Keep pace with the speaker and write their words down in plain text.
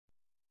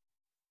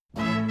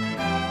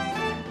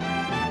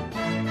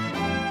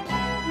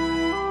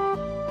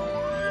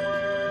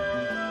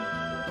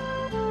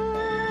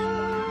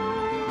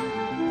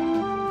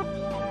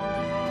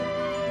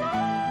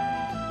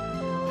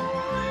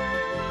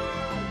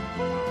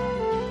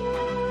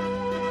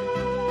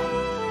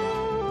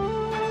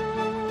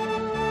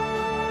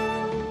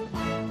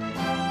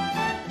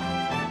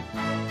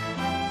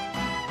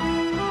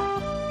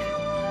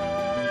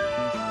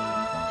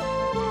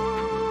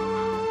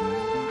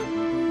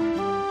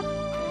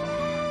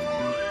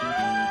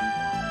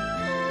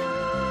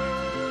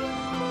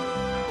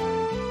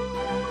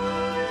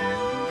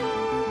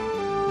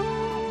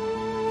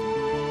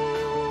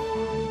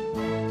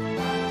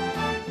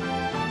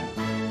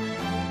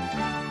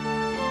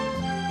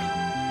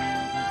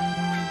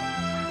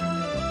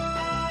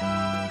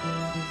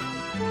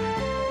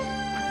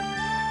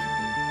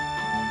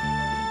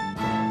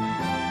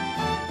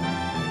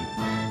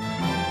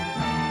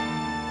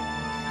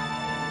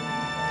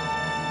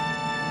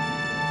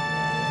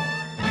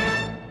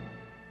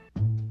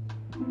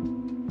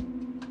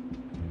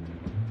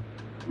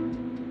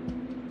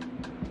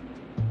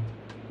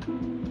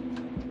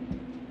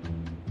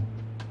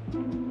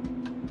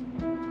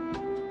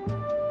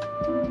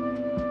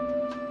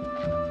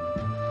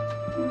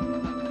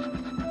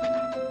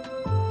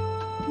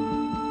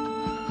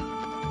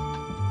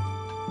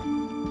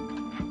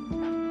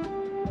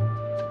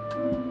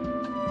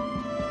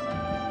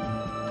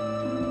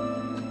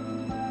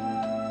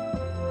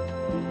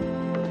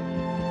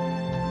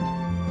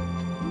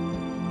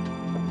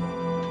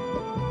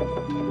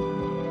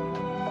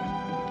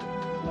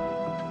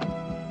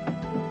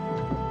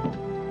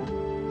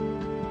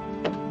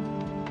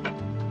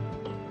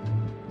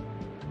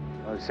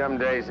Well, some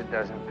days it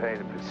doesn't pay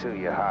to pursue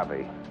your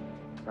hobby.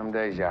 Some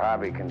days your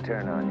hobby can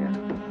turn on you.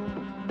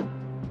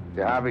 If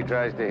your hobby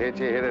tries to hit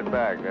you, hit it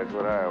back. That's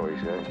what I always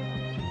say.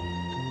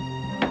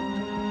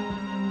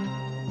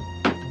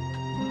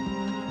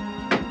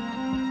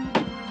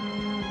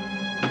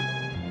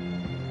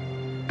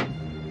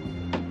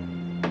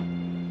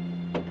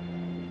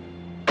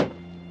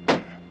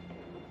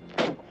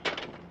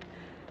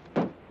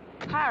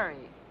 Harry.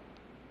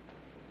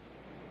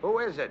 Who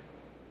is it?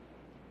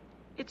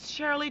 It's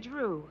Shirley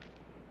Drew.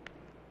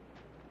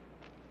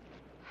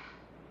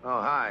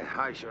 Oh, hi.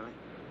 Hi, Shirley.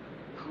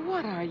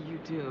 What are you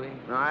doing?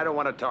 No, I don't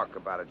want to talk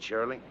about it,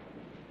 Shirley.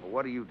 Well,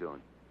 what are you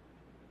doing?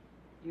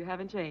 You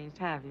haven't changed,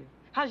 have you?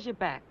 How's your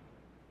back?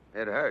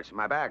 It hurts.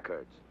 My back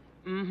hurts.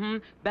 Mm-hmm.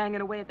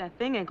 Banging away at that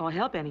thing ain't gonna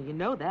help any. You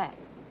know that.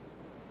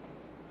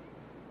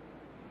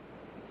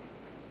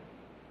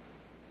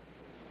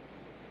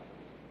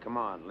 Come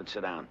on, let's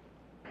sit down.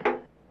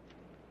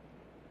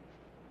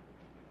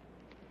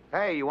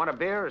 Hey, you want a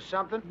beer or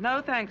something?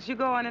 No, thanks. You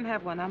go on and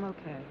have one. I'm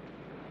okay.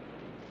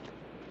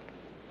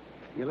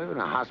 You live in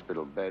a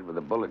hospital bed with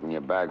a bullet in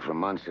your back for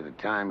months at a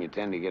time, you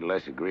tend to get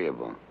less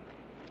agreeable.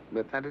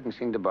 But that didn't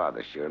seem to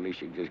bother Shirley.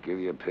 She'd just give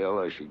you a pill,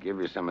 or she'd give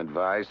you some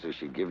advice, or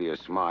she'd give you a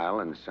smile,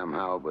 and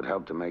somehow it would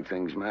help to make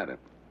things matter.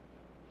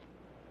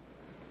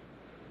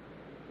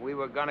 We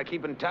were gonna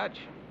keep in touch.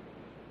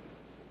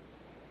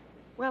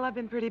 Well, I've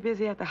been pretty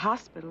busy at the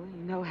hospital.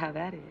 You know how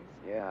that is.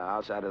 Yeah,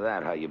 outside of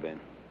that, how you been?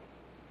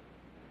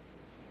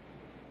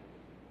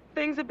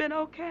 Things have been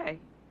okay.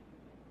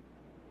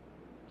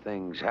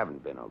 Things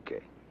haven't been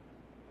okay.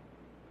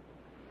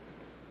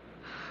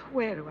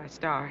 Where do I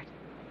start?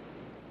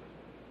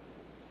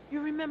 You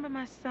remember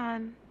my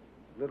son?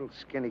 Little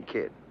skinny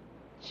kid.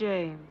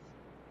 James.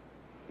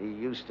 He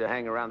used to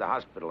hang around the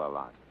hospital a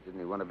lot. Didn't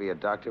he want to be a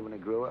doctor when he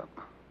grew up?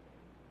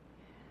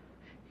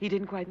 He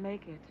didn't quite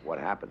make it. What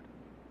happened?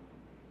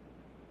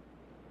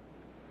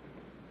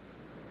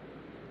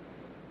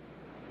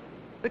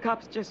 The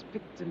cops just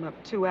picked him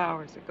up 2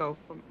 hours ago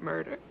for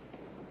murder.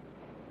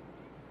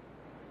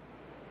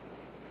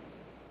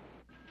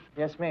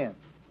 Yes, ma'am.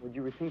 Would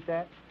you repeat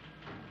that?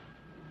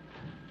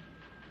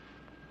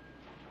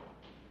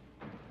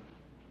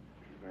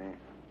 Right.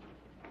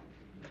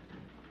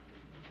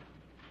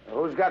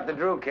 Who's got the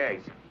Drew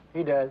case?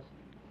 He does.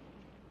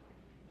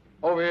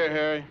 Over here,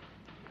 Harry.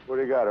 What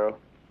do you got, Earl?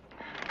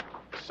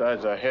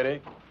 Besides a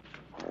headache.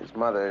 His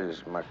mother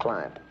is my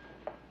client.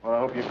 Well, I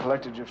hope you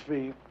collected your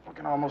fee. We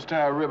can almost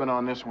tie a ribbon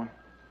on this one.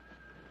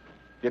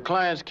 Your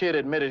client's kid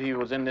admitted he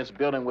was in this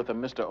building with a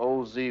Mr.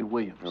 O.Z.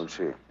 Williams. Oh,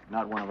 see.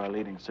 Not one of our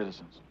leading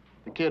citizens.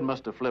 The kid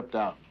must have flipped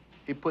out.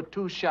 He put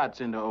 2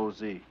 shots into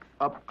O.Z.,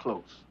 up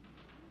close.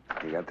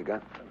 You got the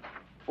gun?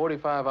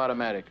 .45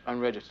 automatic,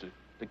 unregistered.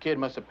 The kid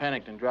must have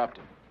panicked and dropped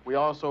it. We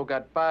also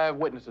got 5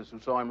 witnesses who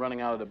saw him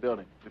running out of the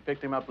building. We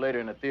picked him up later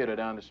in a theater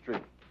down the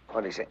street.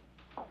 What'd he say?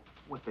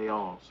 What they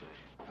all say.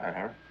 Hi,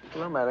 Harry.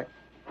 Hello, medic.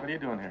 What are you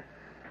doing here?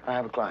 I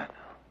have a client.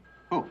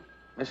 Who?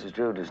 Mrs.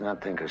 Drew does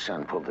not think her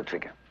son pulled the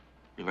trigger.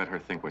 You let her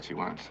think what she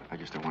wants. I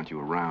just don't want you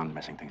around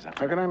messing things up.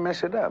 How can I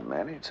mess it up,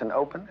 Manny? It's an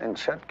open and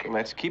shut case.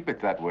 Let's keep it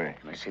that way.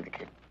 Can I see the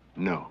kid?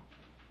 No.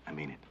 I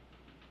mean it.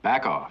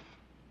 Back off.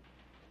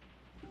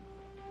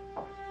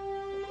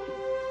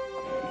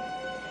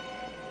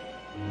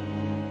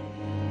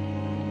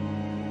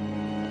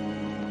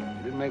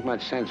 It didn't make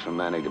much sense for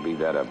Manny to be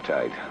that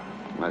uptight.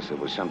 Unless there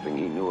was something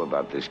he knew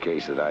about this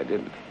case that I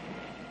didn't.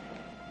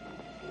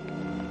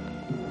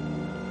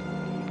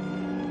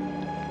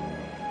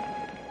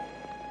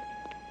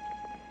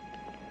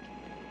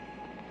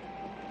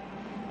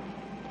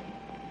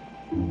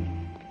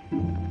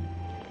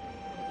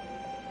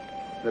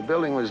 The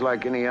building was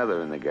like any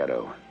other in the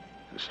ghetto.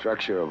 A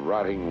structure of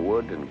rotting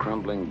wood and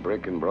crumbling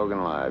brick and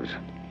broken lives.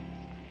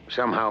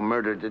 Somehow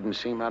murder didn't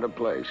seem out of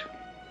place.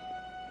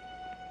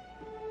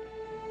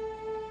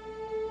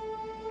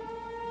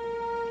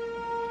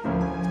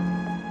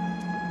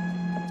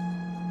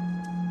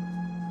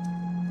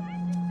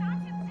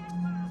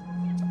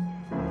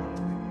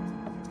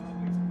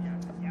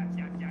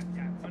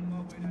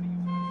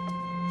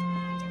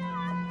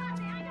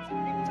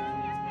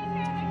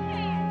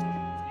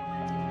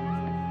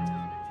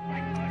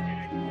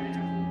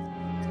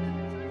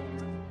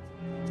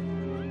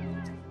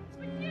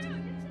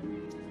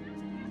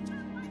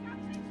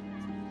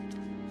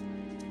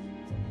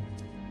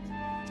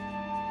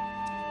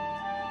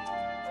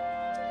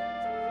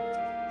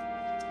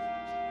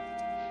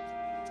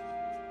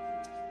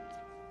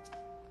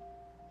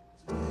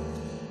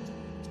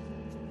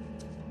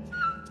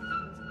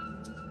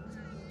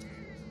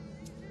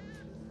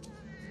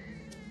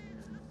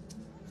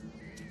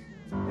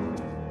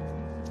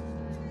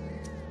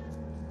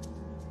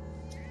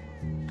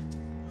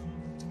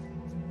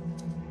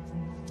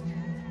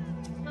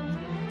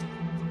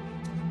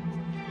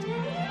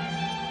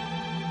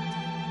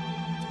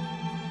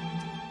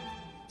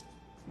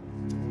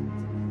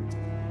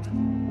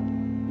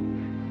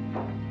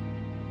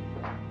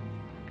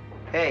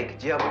 Hey,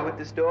 could you help me with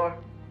this door?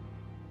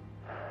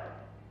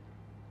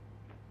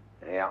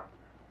 Yeah.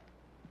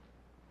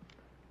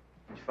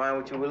 Did you find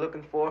what you were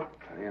looking for?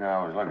 You know,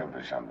 I was looking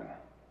for something.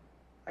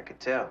 I could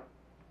tell.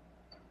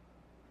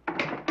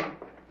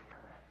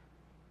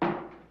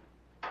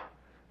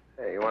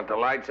 Hey, you want the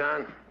lights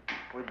on?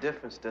 What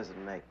difference does it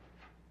make?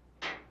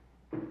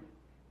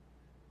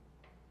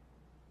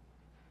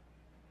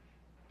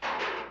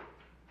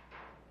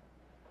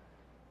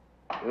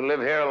 You live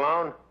here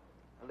alone?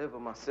 I live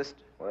with my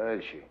sister, Where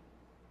is she?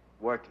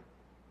 working.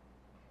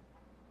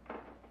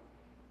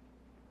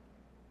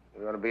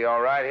 You gonna be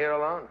all right here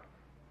alone?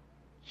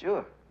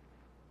 Sure.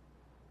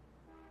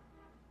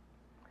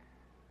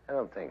 I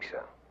don't think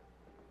so.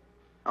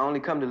 I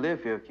only come to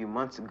live here a few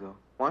months ago.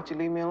 Why don't you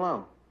leave me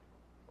alone?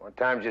 What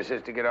time's your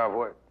sister get off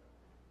work?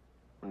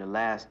 When the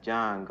last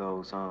John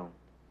goes home.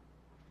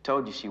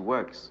 Told you she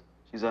works.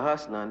 She's a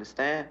hustler,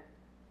 understand?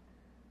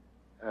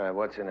 All right,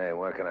 what's her name?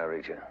 Where can I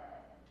reach her?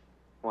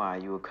 Why,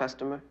 you a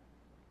customer?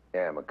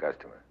 Yeah, I'm a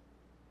customer.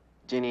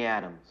 Jenny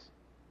Adams,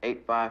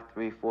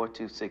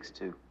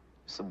 853-4262.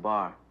 It's a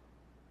bar.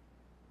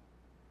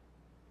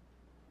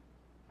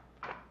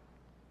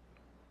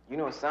 You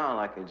don't sound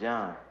like a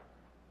John.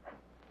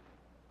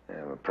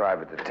 Yeah, I'm a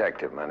private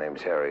detective. My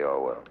name's Harry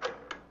Orwell.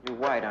 You're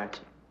white, aren't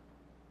you?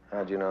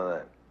 How'd you know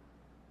that?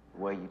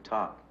 The way you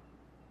talk.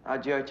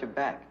 How'd you hurt your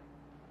back?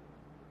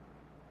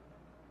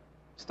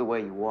 It's the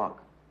way you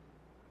walk.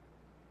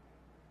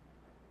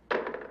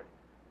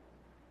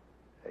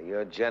 Hey,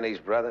 you're Jenny's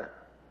brother?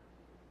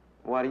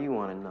 Why do you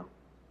want to know?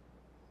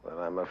 Well,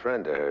 I'm a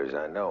friend of hers.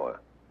 I know her.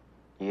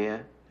 Yeah?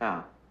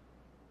 How?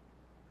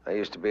 I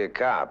used to be a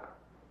cop.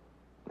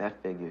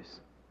 That figures.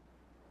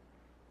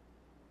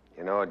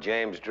 You know a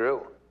James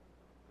Drew?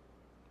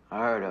 I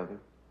heard of him.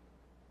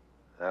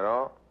 That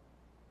all?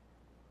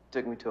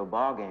 Took me to a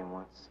ball game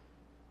once.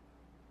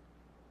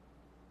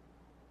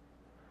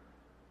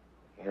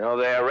 You know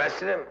they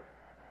arrested him?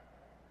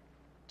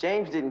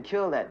 James didn't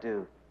kill that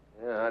dude.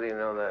 Yeah, how do you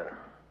know that?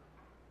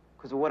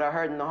 Because of what I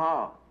heard in the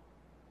hall.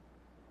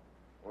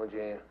 What'd you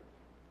hear?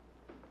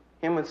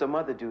 Him and some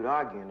other dude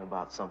arguing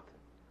about something.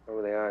 What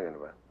were they arguing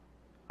about?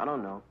 I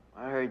don't know.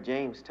 I heard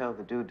James tell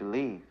the dude to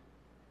leave.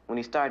 When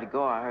he started to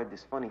go, I heard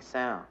this funny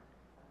sound.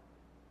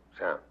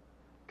 Sound?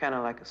 Kind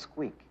of like a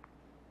squeak.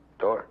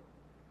 Door?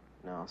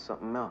 No,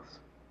 something else.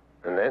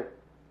 And then?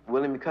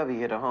 Willie McCovey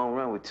hit a home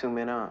run with 2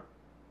 men on.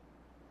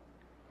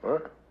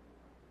 What?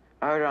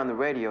 I heard it on the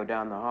radio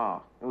down the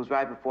hall. It was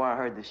right before I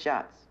heard the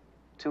shots.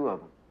 2 of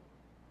them.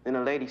 Then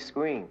a lady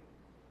screamed.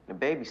 The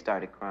baby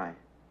started crying.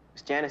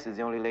 Miss Janice is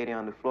the only lady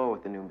on the floor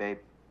with the new baby.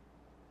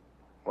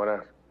 What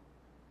else?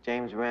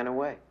 James ran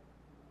away.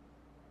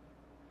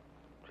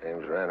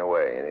 James ran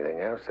away.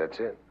 Anything else? That's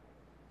it?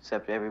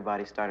 Except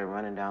everybody started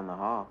running down the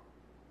hall.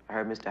 I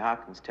heard Mr.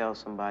 Hopkins tell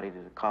somebody to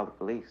call the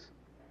police.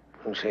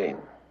 Who's he?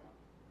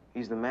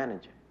 He's the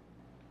manager.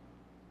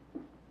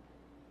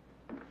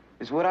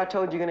 Is what I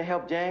told you gonna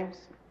help James?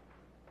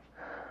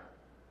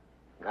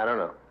 I don't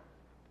know.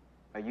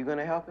 Are you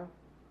gonna help him?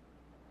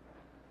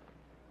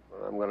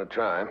 Well, I'm gonna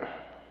try.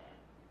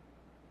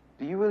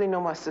 Do you really know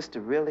my sister,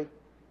 really?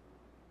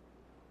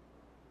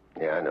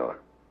 Yeah, I know her.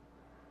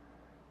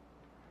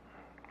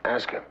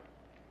 Ask her.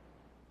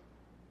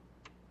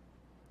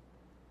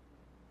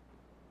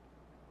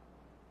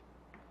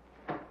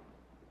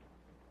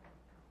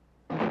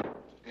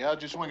 Hey,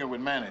 how'd you swing it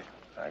with Manny?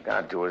 I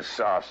got to a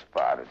soft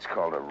spot. It's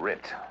called a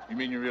writ. You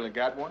mean you really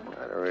got one?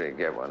 I don't really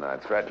get one. I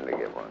threatened to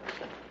get one.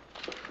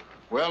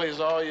 Well, he's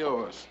all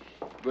yours.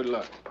 Good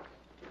luck.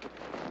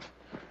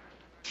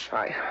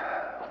 Hi.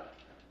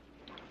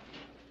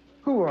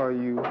 Who are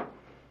you?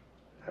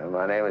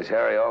 My name is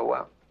Harry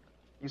Orwell.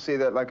 You say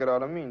that like it ought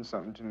to mean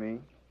something to me.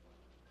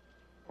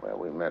 Well,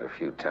 we met a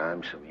few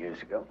times some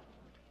years ago.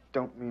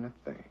 Don't mean a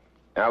thing.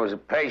 I was a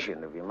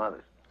patient of your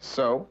mother's.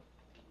 So?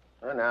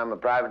 Well, now I'm a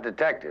private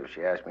detective.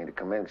 She asked me to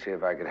come in and see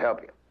if I could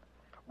help you.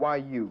 Why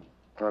you?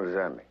 What does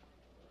that mean?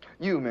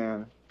 You,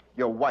 man.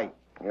 You're white.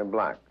 You're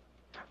black.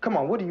 Come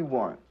on, what do you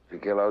want? Did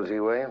you kill O.Z.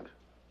 Williams?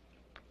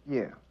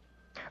 Yeah.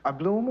 I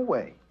blew him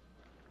away.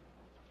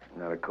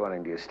 Not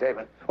according to your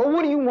statement. Well,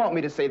 what do you want me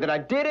to say, that I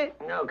did it?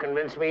 No,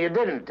 convince me you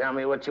didn't. Tell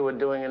me what you were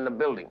doing in the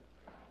building.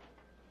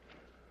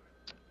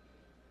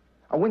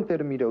 I went there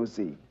to meet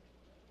O.Z.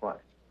 What?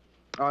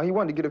 He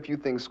wanted to get a few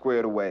things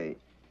squared away.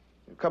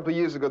 A couple of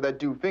years ago, that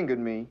dude fingered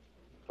me.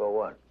 For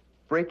what?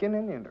 Breaking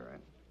and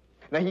entering.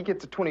 Now, he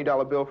gets a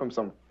 $20 bill from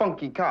some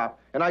funky cop,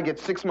 and I get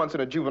 6 months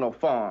in a juvenile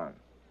farm.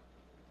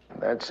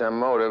 That's a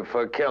motive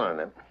for killing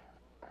him.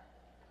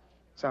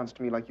 Sounds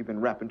to me like you've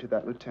been rapping to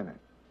that lieutenant.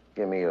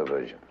 Give me your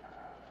version.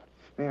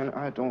 Man,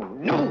 I don't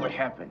know what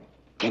happened.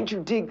 Can't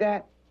you dig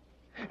that?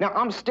 Now,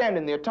 I'm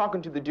standing there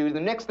talking to the dude. The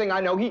next thing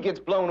I know, he gets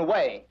blown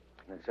away.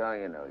 That's all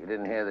you know. You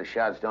didn't hear the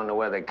shots, don't know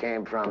where they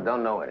came from,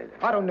 don't know anything.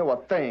 I don't know a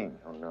thing.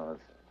 Don't know a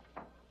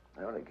thing.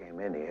 I only came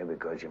in here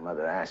because your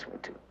mother asked me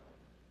to.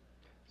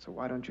 So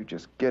why don't you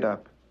just get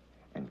up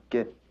and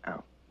get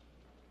out?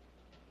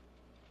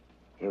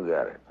 You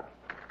got it.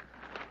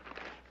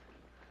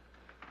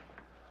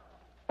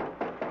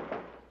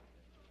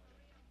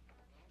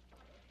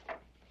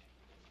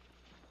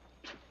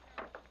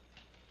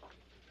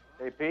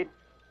 Pete.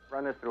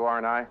 Run this through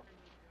R&I.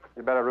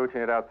 You better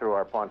routine it out through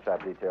our pawn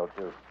shop detail,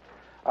 too.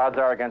 Odds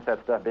are against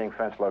that stuff being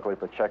fenced locally,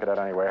 but check it out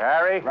anyway.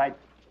 Harry? Right.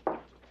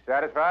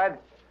 Satisfied?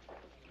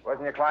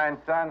 Wasn't your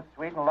client's son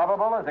sweet and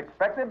lovable as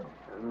expected?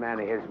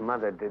 Manny, his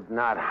mother did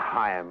not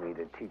hire me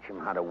to teach him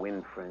how to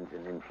win friends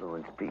and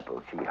influence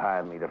people. She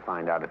hired me to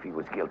find out if he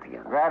was guilty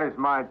or not. That is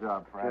my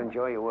job, You friend.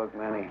 enjoy your work,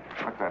 Manny?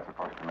 What's that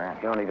supposed to mean?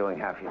 You're only doing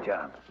half your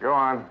job. Go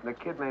on. The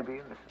kid may be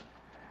innocent.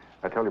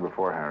 I told you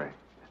before, Harry.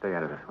 Stay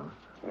out of this one.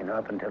 You know,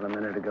 up until a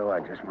minute ago, I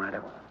just might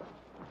have.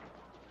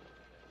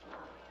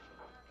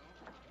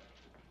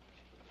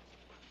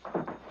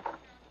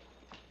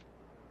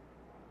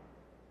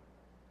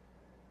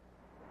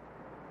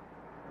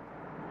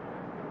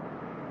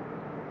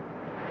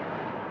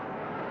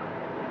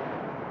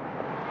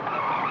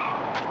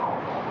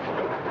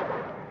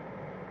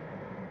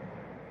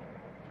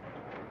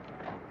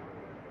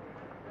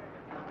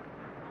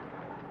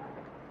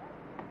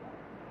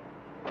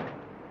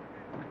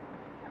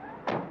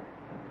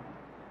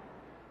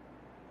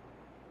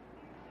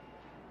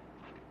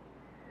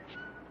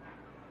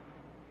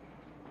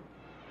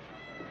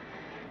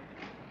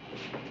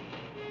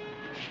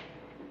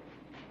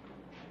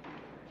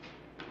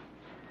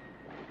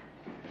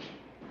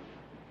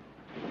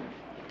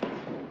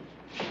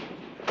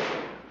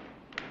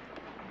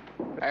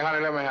 Hey,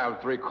 honey, let me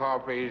have 3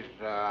 coffees,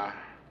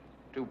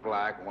 2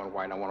 black, 1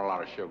 white. I want a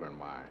lot of sugar in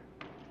mine.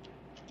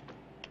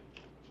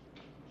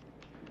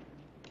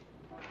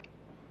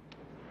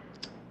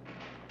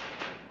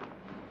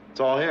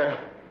 It's all here.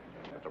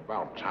 It's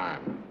about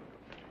time.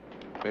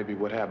 Maybe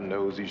what happened to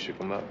OZ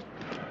shook him up.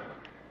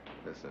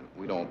 Listen,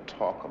 we don't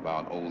talk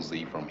about OZ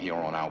from here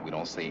on out. We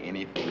don't say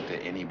anything to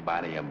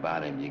anybody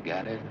about him. You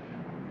got it?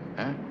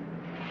 Huh?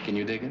 Can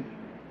you dig it?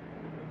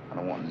 I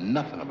don't want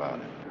nothing about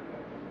it.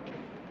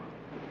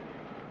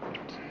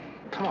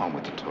 Come on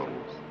with the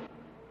totals.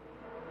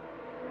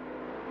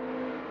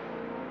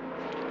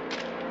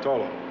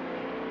 Total.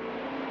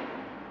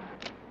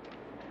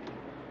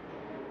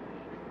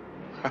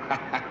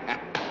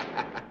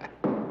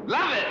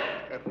 Love it!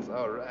 That's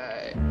all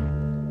right.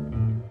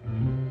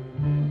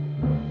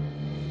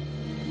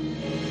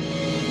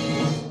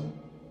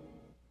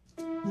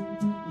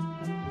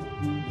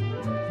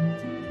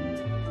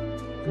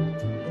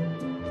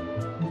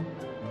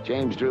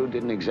 James Drew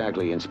didn't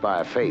exactly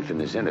inspire faith in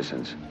his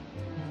innocence.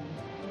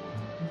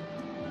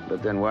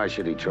 But then why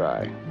should he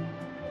try?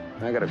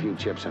 I got a few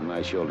chips on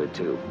my shoulder,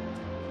 too.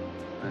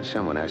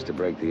 Someone has to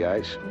break the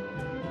ice.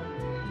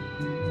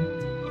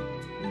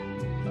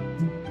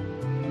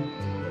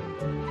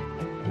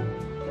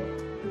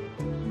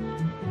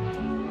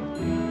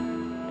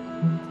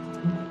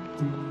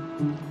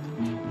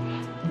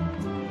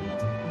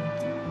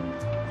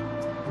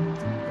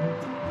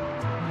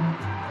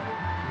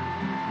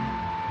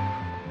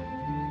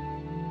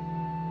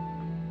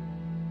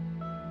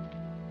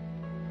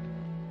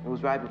 It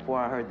was right before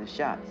I heard the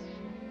shots,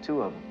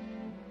 2 of them.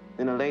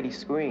 Then a lady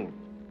screamed.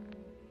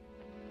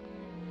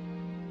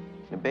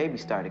 The baby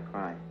started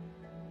crying.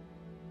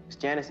 Miss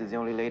Janice is the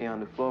only lady on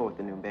the floor with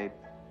the new baby.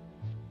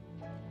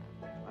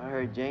 I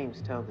heard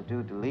James tell the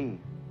dude to leave.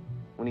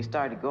 When he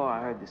started to go, I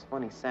heard this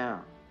funny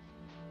sound,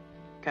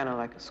 kind of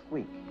like a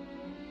squeak.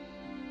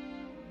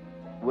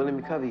 Willie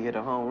McCovey hit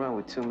a home run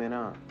with 2 men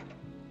on.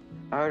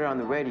 I heard it on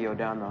the radio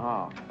down the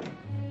hall.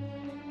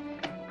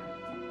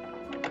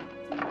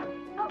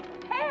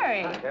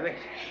 Harry, Jenny?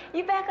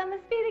 you back on the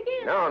speed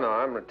again? No,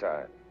 I'm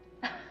retired.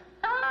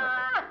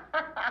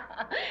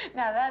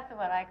 Now that's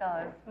what I call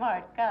a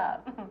smart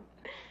cop.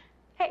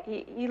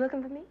 Hey, you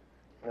looking for me?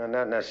 No,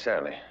 not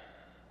necessarily.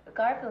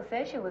 Garfield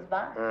says you was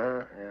by.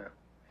 Yeah.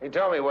 He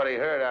told me what he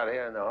heard out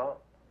here in the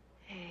hall.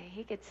 Hey,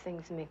 he gets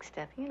things mixed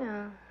up, you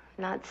know,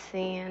 not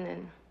seeing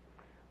and,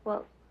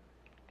 well,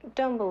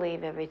 don't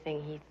believe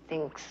everything he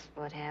thinks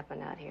what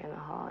happened out here in the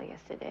hall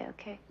yesterday,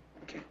 okay?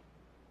 Okay.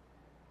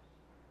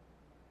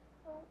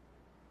 Well,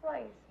 why are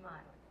you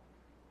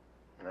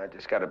smiling? I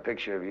just got a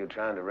picture of you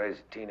trying to raise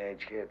a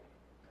teenage kid.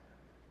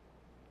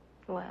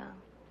 Well,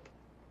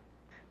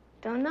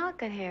 don't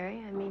knock it,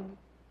 Harry. I mean,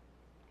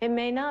 it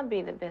may not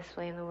be the best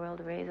way in the world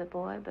to raise a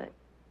boy, but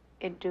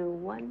it'd do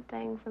one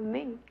thing for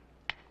me.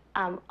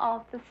 I'm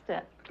off the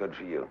step. Good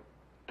for you.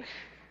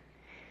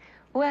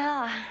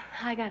 Well,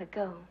 I gotta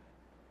go.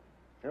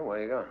 Yeah,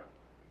 where you going?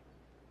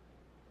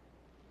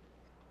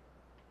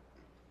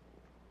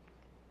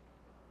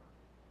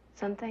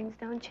 Some things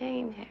don't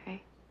change,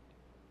 Harry.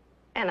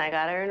 And I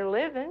gotta earn a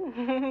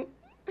living.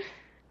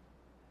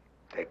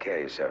 Take care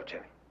of yourself,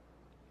 Jenny.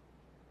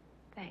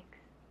 Thanks.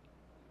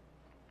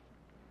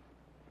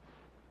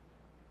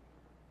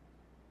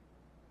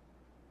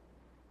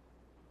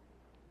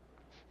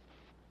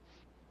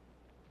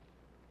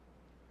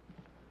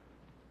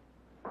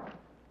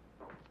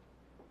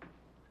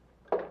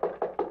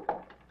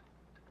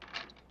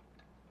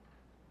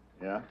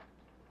 Yeah?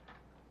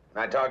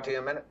 Can I talk to you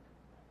a minute?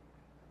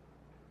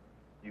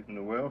 You from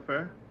the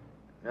welfare?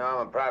 No,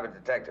 I'm a private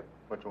detective.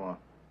 What you want?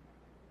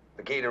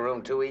 The key to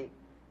room 2E?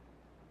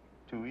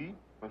 2E?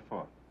 What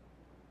for?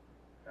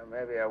 Well,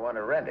 maybe I want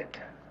to rent it.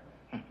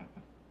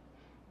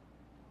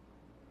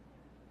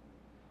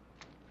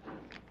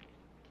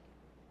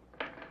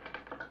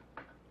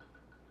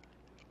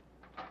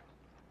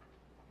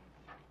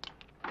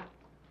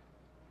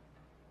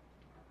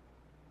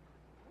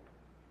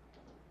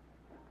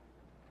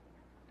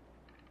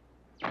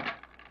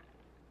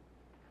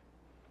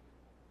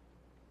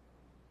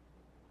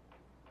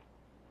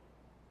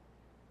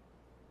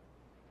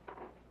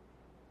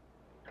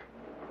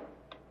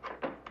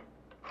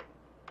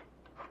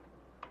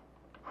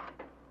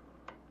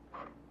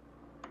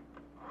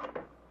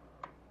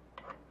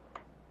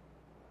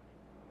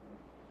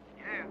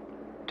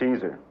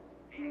 Teaser.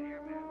 He ain't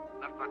here, man.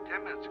 Left about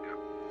 10 minutes ago.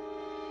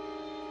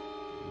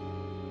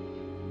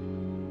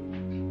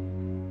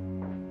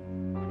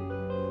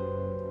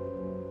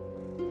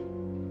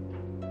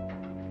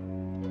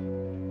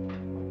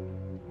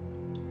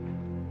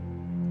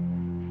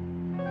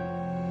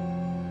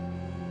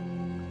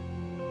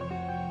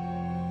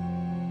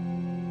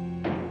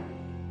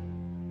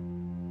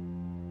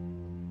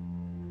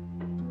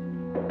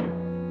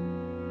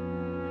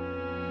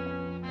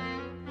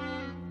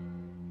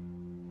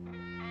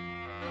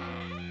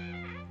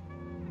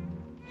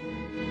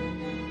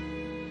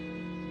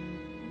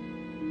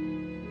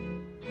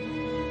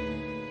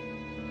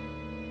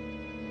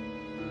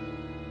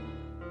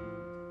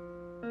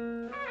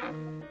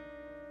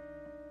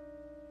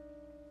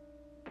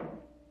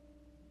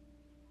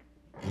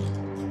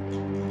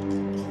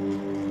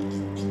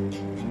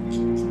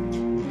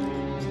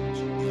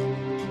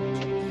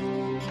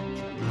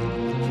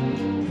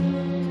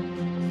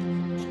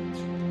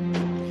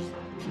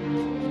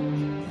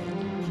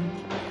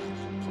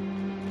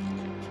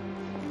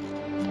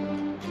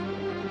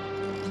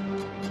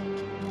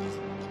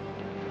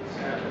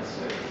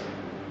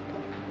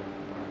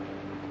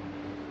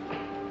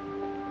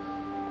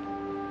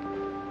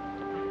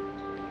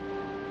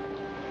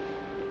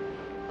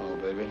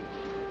 Baby.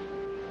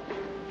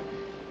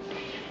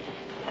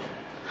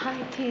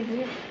 Hi,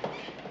 Teaser.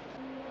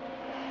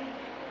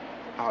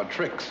 How are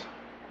tricks?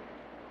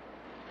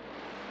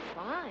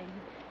 Fine.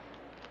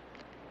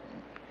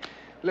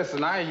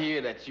 Listen, I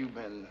hear that you've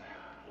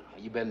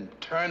been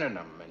turning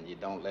them, and you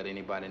don't let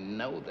anybody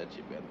know that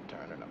you've been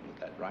turning them. Is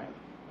that right?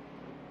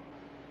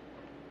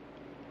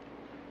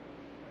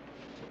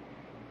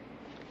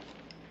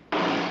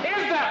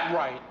 Is that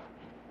right?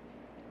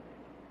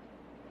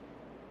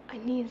 I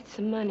need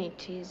some money,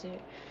 Teaser.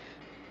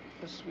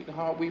 Well,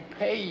 sweetheart, we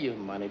pay you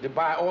money to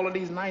buy all of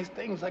these nice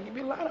things. I give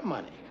you a lot of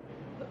money.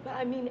 But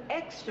I mean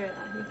extra.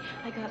 I mean,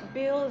 I got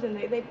bills and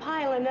they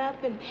piling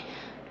up and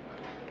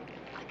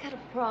I got a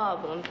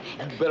problem.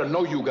 You better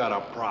know you got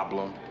a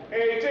problem.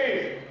 Hey,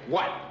 Teaser.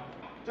 What?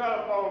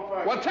 Telephone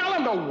first. Well, tell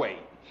him to wait.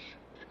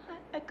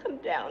 I come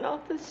down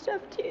off the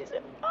stuff,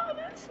 Teaser.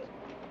 Honest.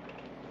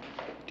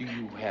 Do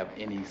you have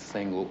any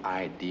single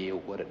idea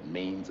what it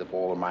means if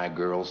all of my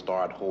girls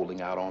start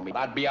holding out on me?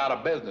 I'd be out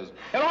of business.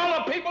 And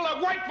all the people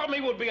that work for me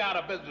would be out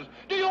of business.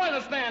 Do you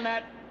understand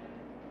that?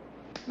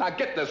 Now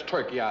get this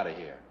turkey out of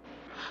here.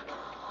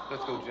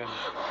 Let's go, Jenny.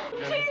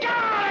 Get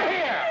out of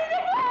here!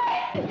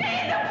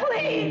 Teaser,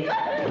 please!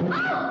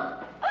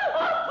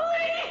 Oh,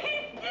 please!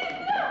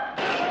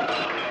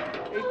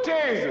 Hey,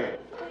 Teaser.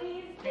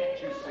 Please,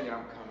 Can't you see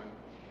I'm coming?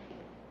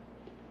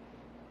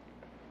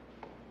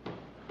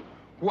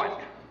 What?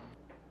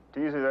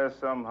 Teaser, there's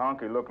some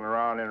honky looking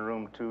around in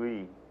room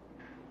 2E.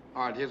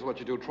 All right, here's what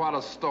you do. Try to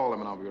stall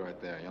him, and I'll be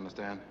right there. You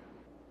understand?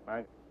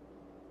 Right?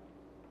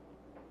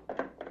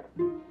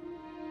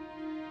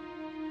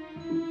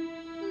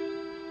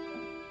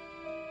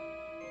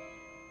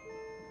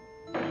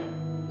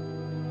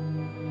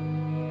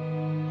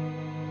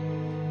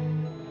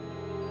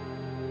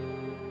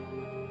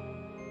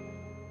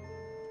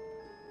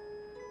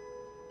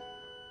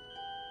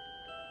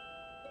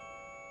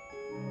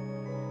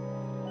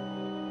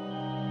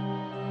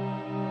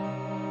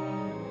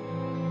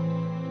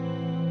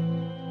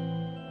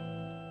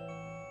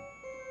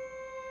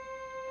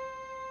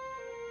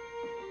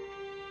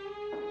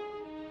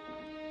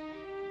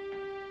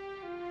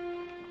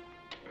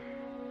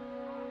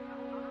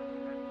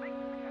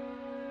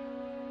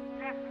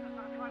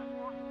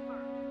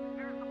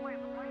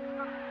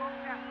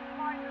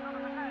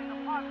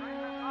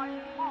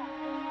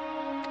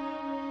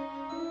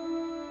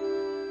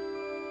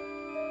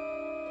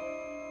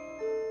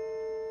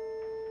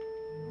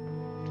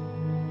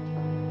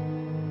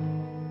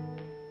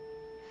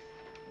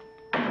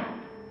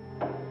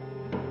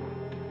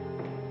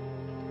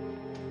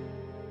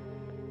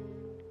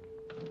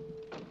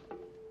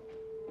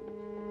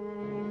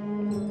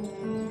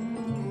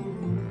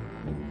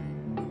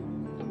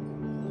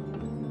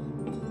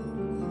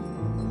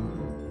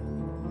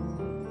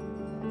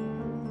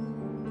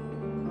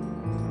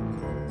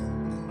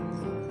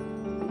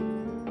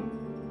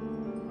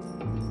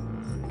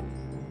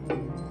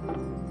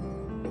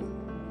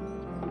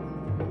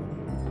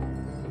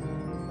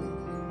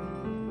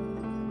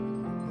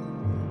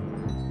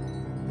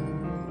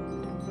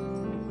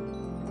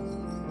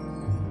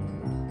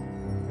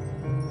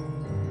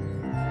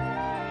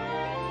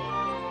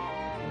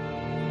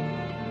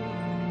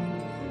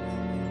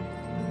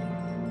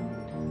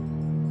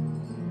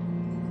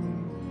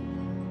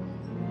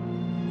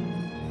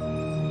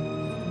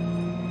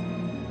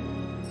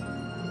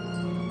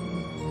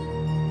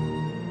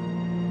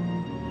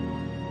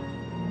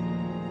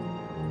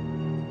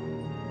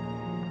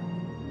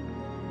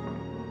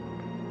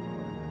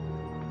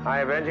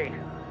 Hi, Benji.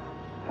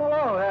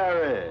 Hello,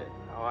 Harry.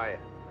 How are you?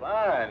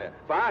 Fine.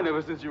 Fine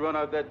ever since you run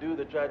out that dude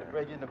that tried to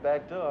break in the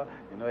back door.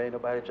 You know, ain't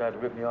nobody tried to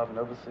rip me off in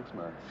over 6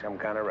 months. Some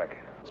kind of record.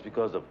 It's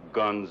because of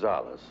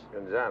Gonzalez.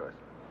 Gonzalez.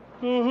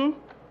 Mm-hmm.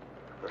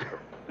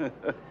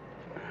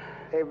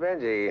 Hey,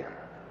 Benji,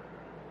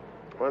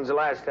 when's the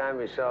last time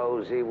you saw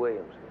O.Z.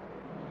 Williams?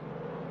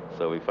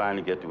 So we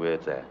finally get to where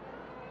it's at.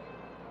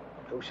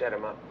 Who set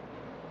him up?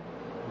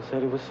 Who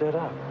said it was set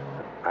up?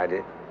 I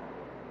did.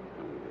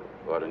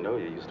 Ought to know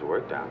you used to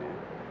work down there.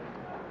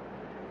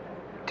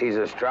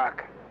 Teaser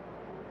struck.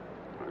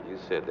 Well, you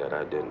said that,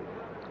 I didn't.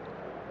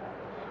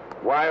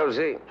 Why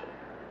O.Z.?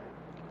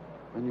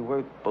 When you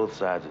work both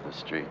sides of the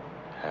street,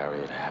 Harry,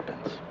 it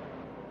happens.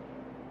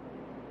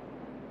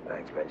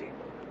 Thanks, Benji.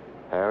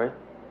 Harry?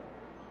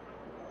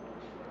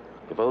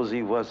 If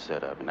O.Z. was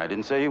set up, and I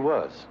didn't say he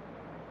was,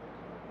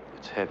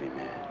 it's heavy,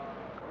 man.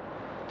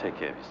 Take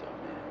care of yourself,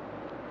 man.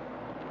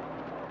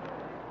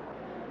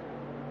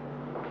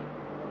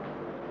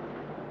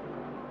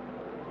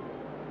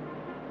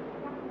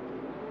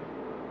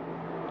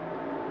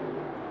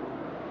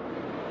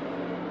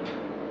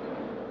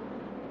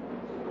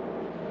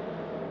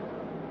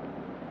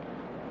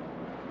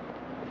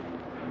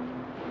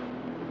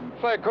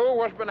 Say, cool,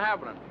 what's been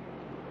happening?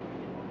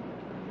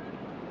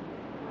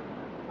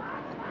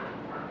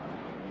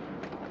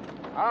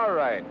 All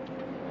right.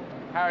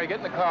 Harry, get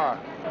in the car.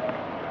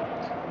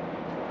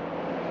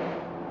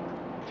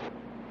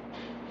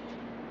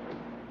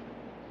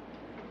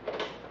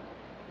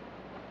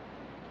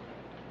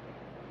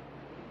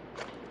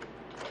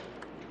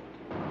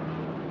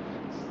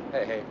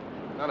 Hey,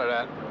 none of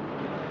that.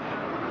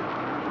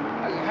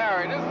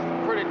 Harry, this is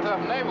a pretty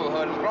tough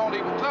neighborhood. It's grown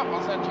even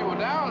tougher since you were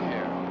down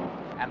here.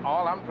 And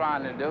all I'm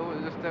trying to do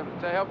is just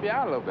to help you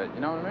out a little bit,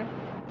 you know what I mean?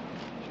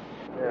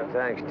 Yeah,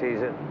 thanks,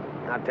 Teaser.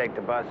 I'll take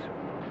the bus.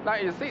 Now,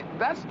 you see,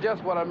 that's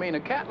just what I mean. A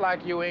cat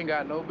like you ain't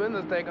got no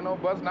business taking no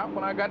bus, not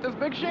when I got this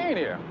big sheen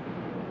here.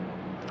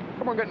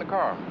 Come on, get in the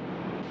car.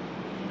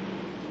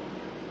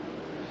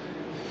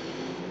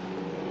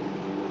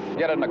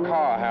 Get in the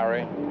car,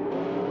 Harry.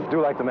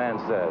 Do like the man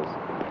says.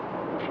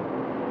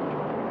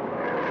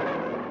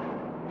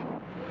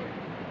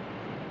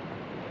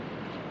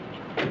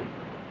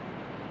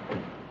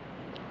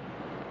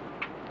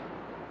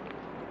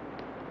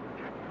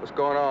 What's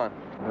going on?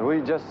 We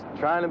just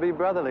trying to be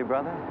brotherly,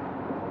 brother.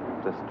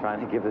 Just trying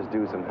to give this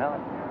dude some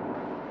help.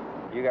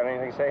 You got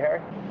anything to say,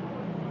 Harry?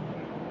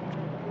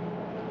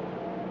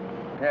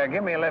 Yeah,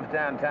 give me a lift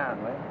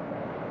downtown, will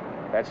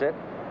you? That's it?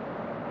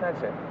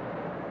 That's it.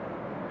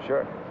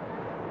 Sure.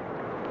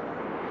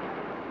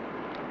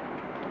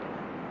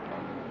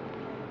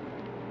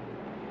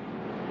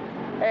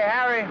 Hey,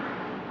 Harry.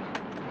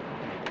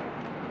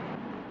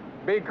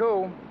 Be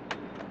cool,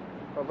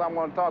 because I'm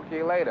going to talk to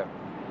you later.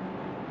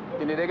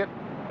 Can you dig it?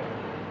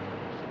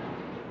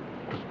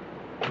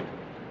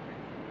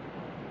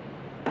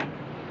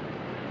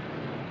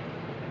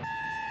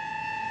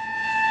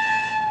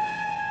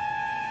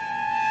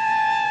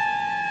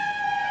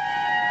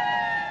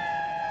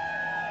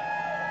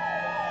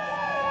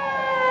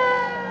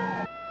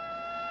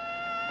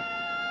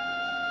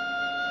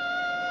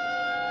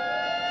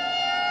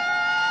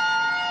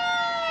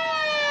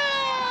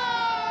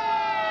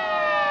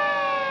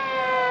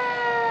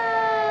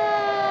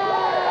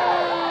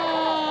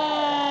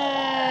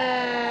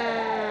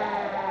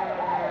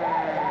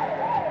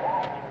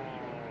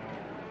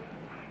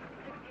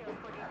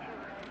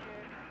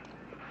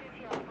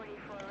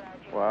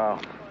 Wow.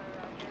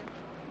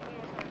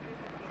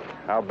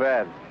 How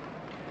bad?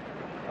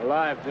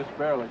 Alive, just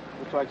barely.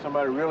 Looks like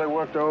somebody really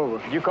worked her over.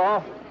 Did you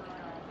call?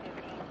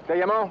 ¿Te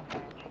llamó?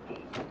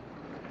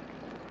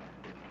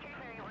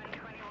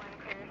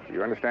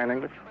 You understand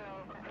English?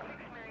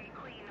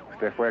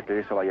 Usted fue el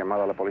que hizo la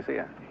llamada a la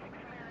policía.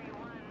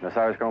 ¿No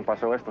sabes cómo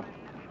pasó esto?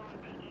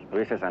 No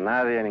dices a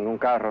nadie, ningún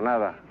carro,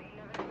 nada.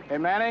 Hey,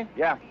 Manny?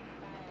 Yeah.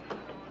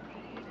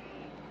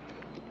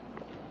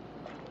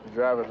 Your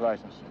driver's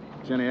license.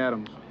 Jenny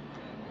Adams.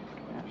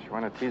 Yeah, she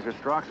wanted Teaser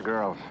Strock's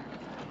girls.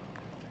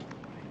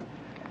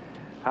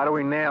 How do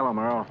we nail them,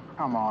 Earl?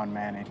 Come on,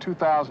 Manny.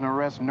 2,000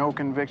 arrests, no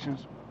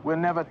convictions. We'll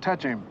never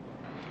touch him.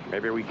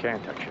 Maybe we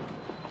can't touch him,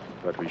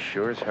 but we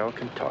sure as hell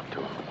can talk to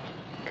him.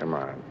 Come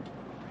on.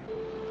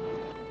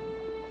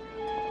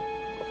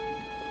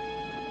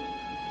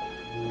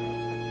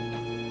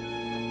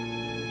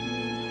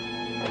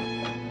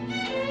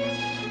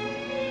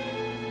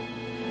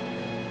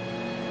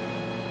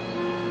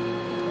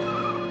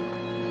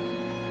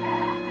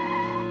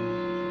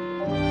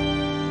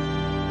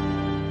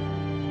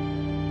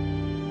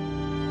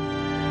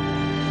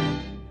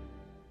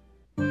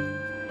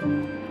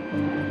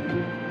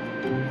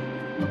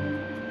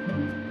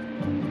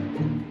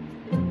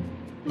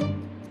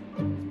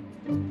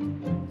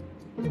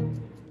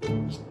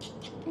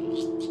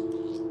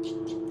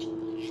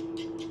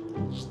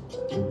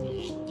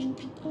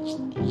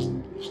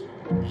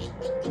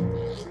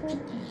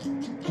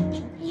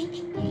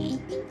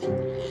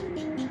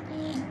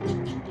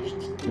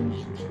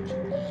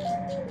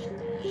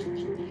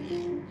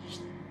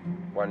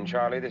 One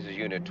Charlie, this is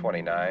Unit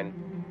 29.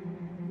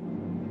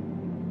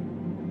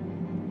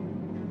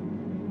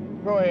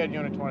 Go ahead,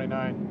 Unit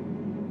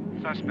 29.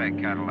 Suspect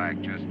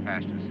Cadillac just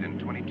passed us in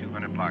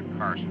 2200 block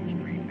Carson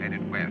Street,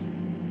 headed west.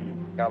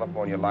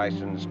 California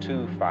license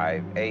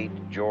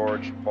 258,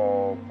 George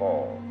Paul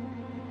Paul.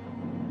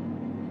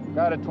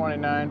 Got it,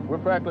 29. We're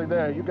practically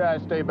there. You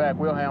guys stay back.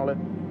 We'll handle it.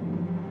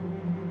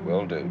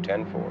 Will do,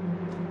 10-4.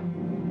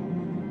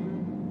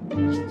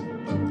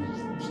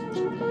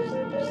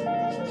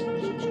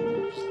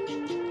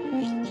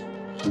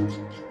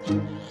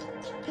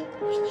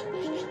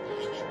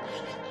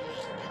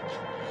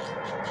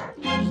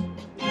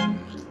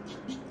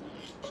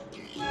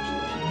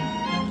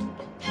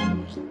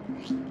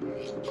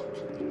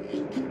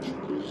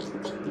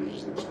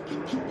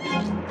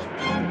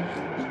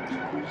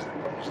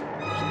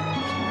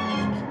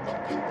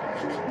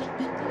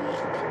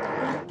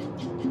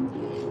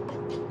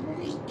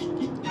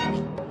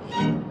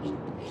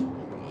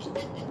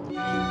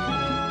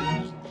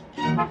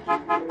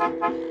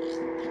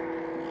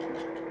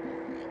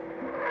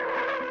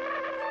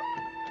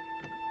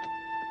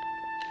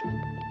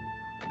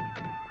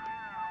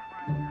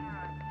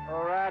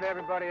 All right,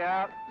 everybody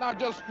out. Now,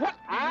 just what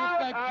do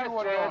you think you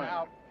were doing?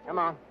 Out. Come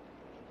on.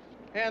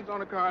 Hands on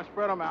the car,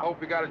 spread them out.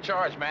 Hope you got a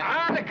charge, man.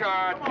 On the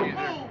car.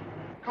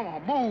 Come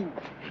on, move.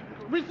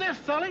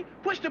 Resist, Sully.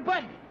 Push the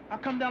button. I'll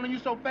come down on you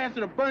so fast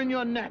it'll burn you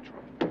unnatural.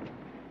 Yeah,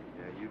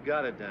 you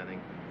got it, Danning.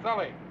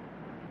 Sully.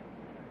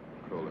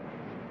 Cooler.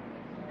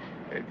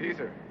 Hey,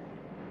 Teaser.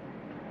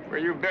 Where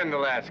you been the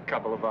last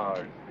couple of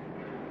hours?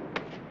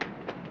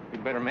 You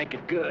better make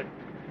it good,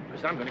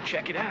 because I'm going to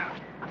check it out.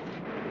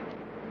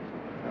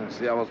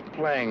 See, I was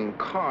playing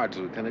cards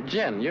with Lieutenant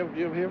Jen. You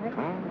hear me?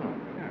 Oh,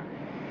 yeah.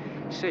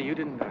 Say, you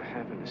didn't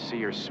happen to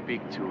see or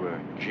speak to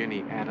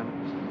Ginny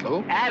Adams?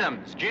 Who?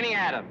 Adams, Ginny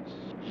Adams.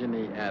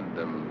 Ginny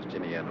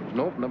Adams.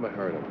 Nope, never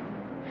heard of her.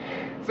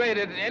 Say,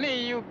 did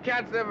any of you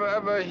cats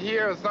ever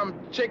hear of some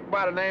chick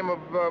by the name of,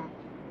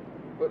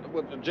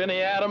 with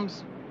Ginny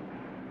Adams?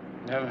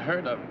 Never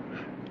heard of it.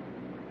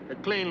 They're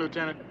clean,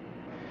 Lieutenant.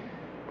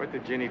 What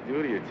did Ginny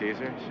do to you,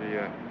 Teaser?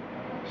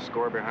 She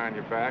score behind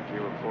your back?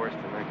 You were forced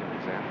to make an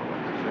example of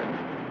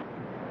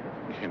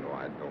her? You know,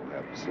 I don't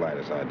have the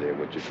slightest idea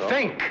what you're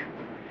talking. Think!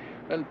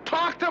 And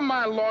talk to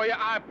my lawyer.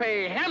 I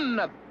pay him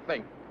to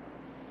think.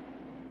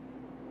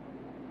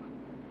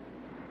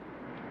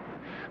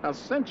 Now,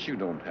 since you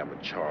don't have a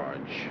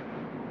charge,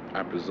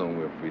 I presume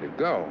we're free to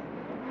go.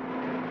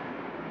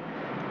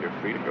 You're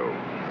free to go.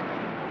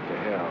 To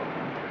hell.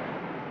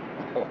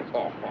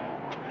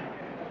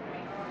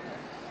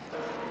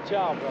 Good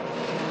job, brother.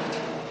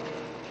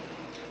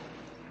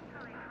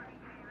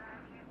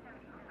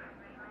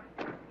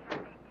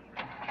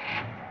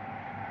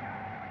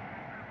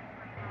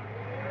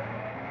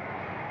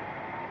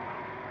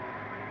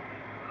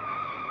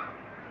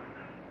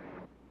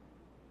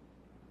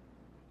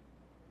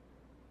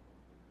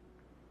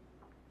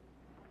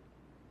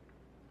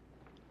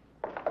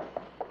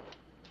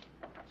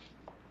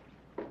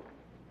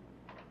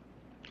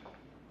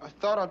 I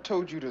thought I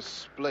told you to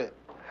split.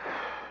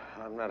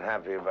 I'm not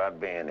happy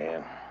about being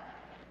here.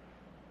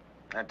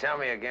 Now, tell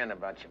me again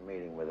about your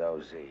meeting with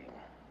OZ.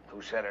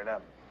 Who set it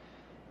up?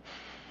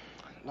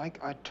 Like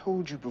I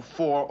told you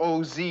before,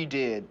 OZ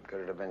did.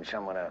 Could it have been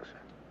someone else?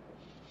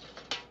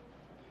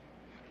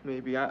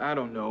 Maybe, I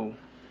don't know.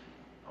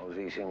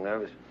 OZ seemed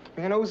nervous?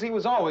 Man, OZ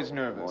was always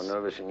nervous. More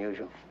nervous than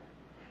usual?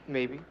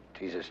 Maybe.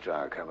 Teaser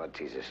struck. How about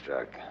teaser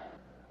struck?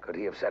 Could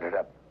he have set it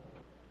up?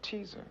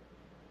 Teaser.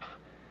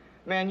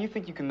 Man, you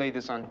think you can lay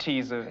this on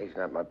Teaser? He's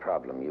not my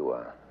problem. You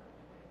are.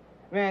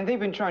 Man, they've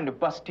been trying to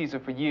bust Teaser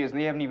for years, and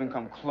they haven't even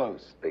come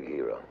close. Big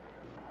hero.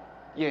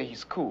 Yeah,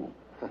 he's cool.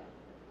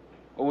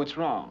 Oh, what's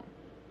wrong?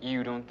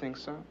 You don't think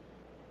so?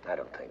 I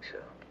don't think so.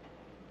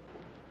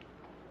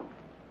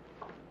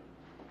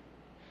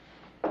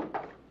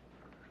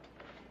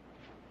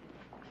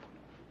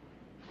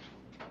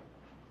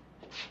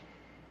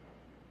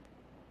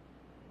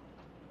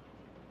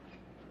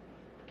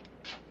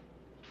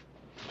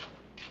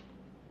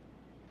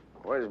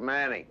 Where's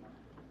Manny?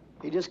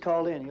 He just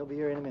called in. He'll be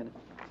here in a minute.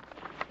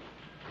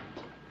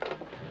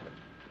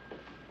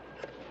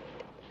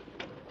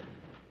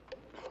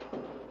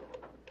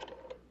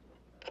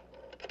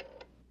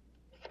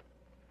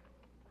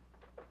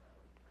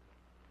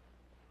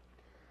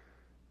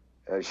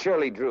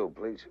 Shirley Drew,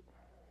 please.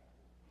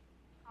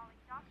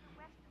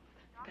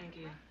 Thank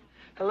you.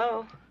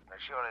 Hello?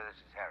 Shirley, this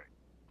is Harry.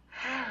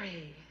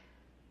 Harry.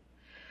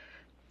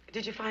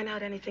 Did you find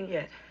out anything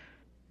yet?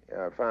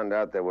 Yeah, I found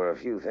out there were a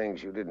few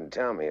things you didn't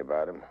tell me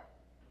about him.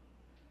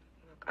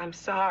 Look, I'm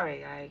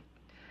sorry.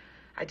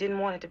 I didn't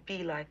want it to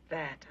be like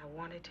that. I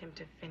wanted him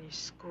to finish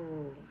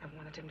school. I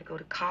wanted him to go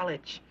to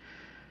college.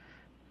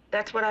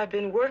 That's what I've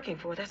been working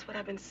for. That's what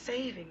I've been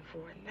saving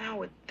for. And now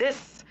with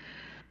this...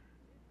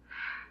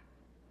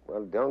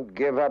 Well, don't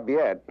give up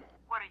yet.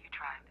 What are you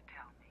trying to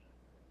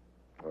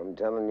tell me? I'm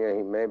telling you,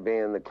 he may be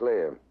in the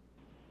clear.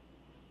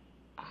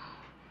 Oh,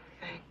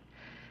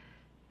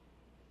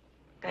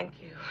 thank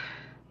you.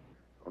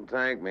 Don't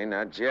thank me,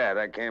 not yet.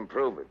 I can't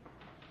prove it.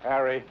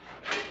 Harry,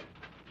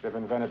 they've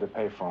invented the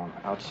payphone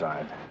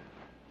outside.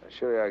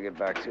 Sure, I'll get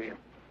back to you.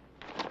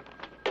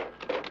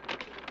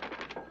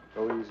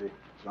 Go easy.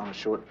 It's on a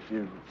short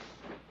fuse.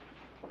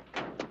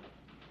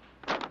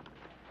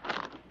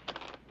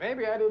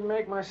 Maybe I didn't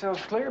make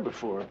myself clear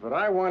before, but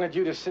I wanted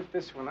you to sit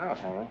this one out,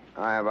 Harry.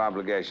 I have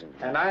obligations.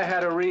 And I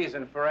had a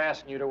reason for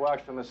asking you to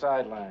watch from the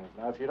sidelines.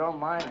 Now, if you don't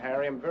mind,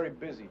 Harry, I'm very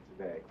busy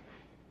today.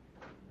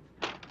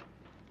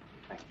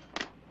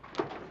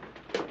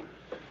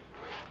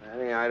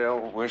 Danny, I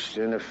don't wish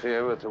to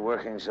interfere with the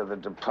workings of the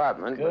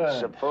department, but Good.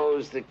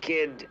 suppose the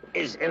kid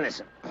is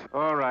innocent.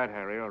 All right,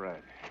 Harry, all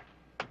right.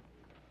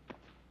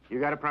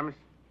 You got a premise?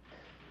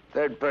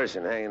 Third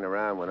person hanging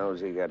around when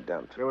OZ got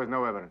dumped. There was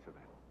no evidence of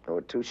that. There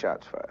were 2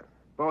 shots fired.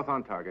 Both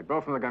on target,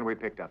 both from the gun we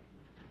picked up.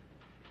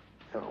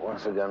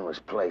 Once the gun was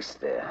placed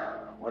there,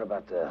 what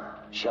about the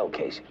shell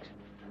casings?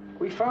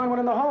 We found one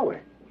in the hallway.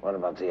 What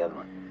about the other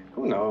one?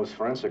 Who knows?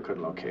 Forensic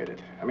couldn't locate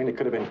it. I mean, it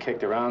could have been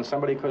kicked around.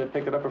 Somebody could have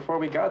picked it up before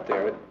we got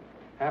there. It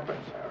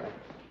happens, Harry.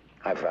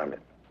 I found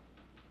it.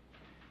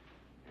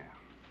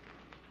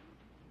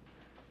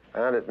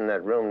 Found it in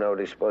that room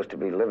nobody's supposed to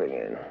be living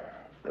in.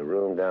 The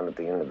room down at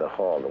the end of the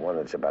hall, the one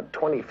that's about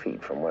 20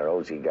 feet from where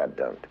OZ got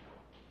dumped.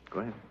 Go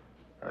ahead.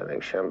 I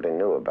think somebody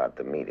knew about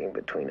the meeting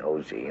between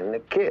OZ and the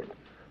kid.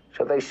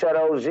 So they set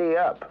OZ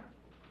up.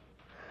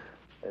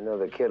 They know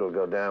the kid will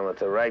go down with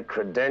the right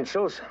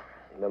credentials.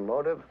 The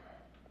motive?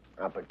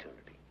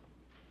 Opportunity.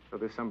 So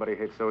this somebody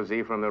hits OZ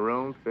from the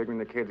room, figuring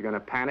the kid's gonna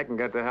panic and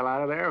get the hell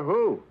out of there?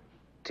 Who?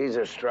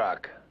 Teaser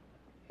Strzok.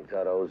 He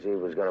thought OZ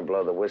was gonna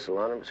blow the whistle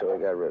on him, so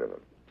he got rid of him.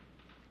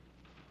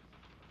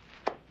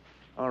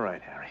 All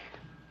right, Harry.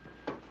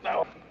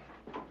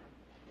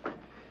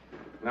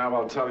 Now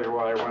I'll tell you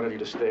why I wanted you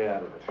to stay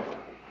out of it.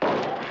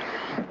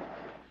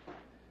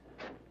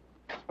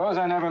 Suppose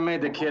I never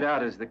made the kid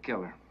out as the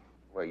killer.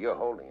 Well, you're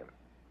holding him.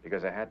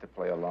 Because I had to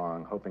play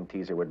along, hoping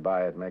Teaser would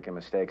buy it, make a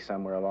mistake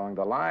somewhere along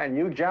the line.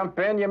 You jump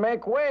in, you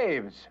make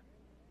waves.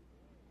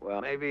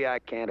 Well, maybe I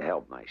can't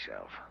help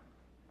myself.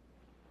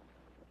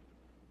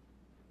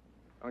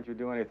 Don't you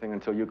do anything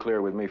until you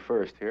clear with me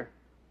first, here?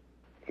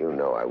 You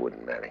know I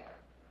wouldn't, Manny.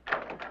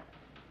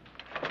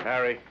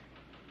 Harry,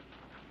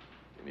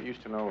 you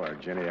used to know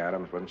Jenny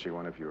Adams. Wasn't she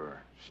one of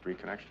your street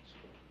connections?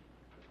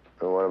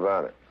 Well, what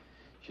about it?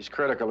 She's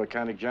critical of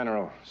County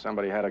General.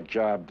 Somebody had a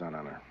job done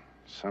on her.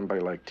 Somebody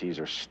like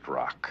Teaser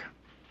Strzok.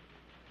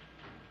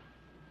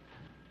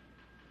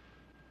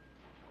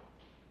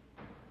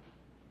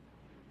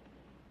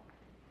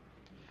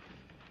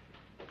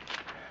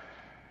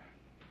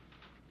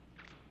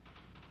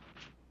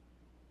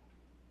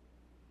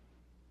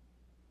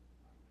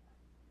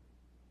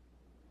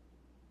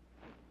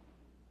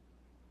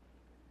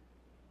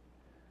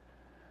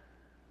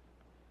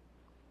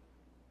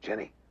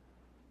 Jenny.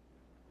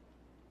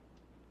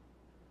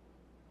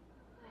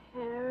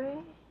 Harry?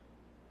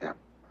 Yeah.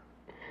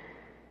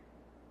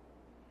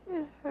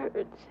 It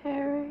hurts,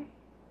 Harry.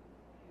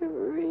 It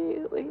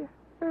really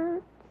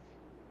hurts.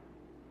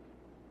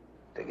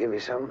 They give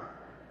you some?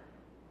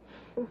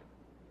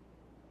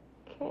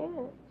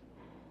 Can't.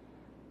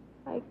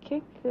 I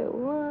kicked it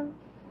once.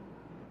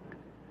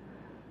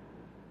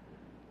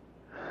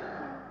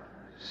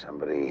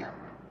 Somebody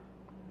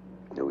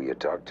knew you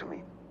talked to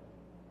me.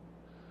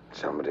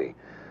 Somebody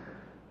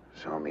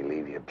saw me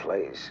leave your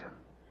place.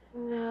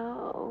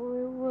 No,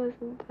 it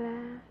wasn't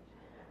that.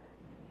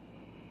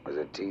 Was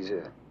it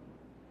Teaser?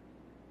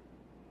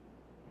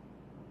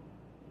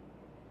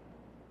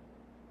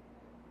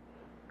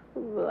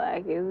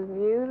 Black is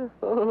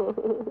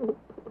beautiful.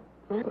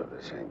 Well,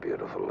 this ain't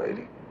beautiful,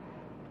 lady.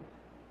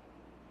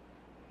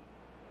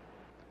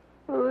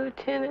 The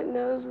lieutenant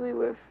knows we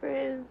were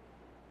friends.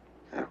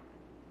 Yeah.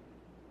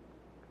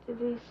 Did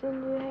he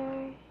send you,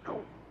 Harry?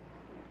 No.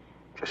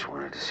 Just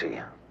wanted to see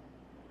you.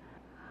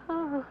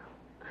 Oh,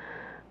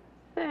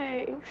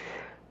 thanks.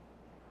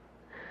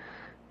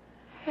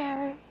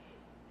 Harry,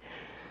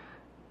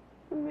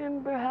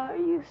 remember how it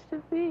used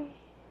to be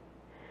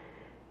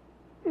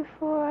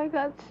before I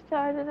got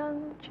started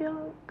on the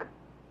junk?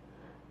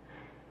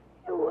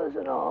 It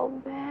wasn't all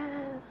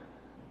bad.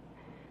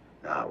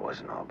 No, it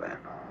wasn't all bad.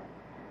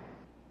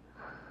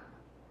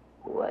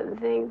 One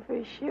thing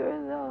for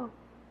sure, though.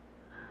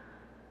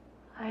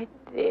 I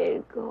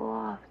did go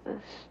off the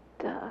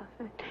stuff,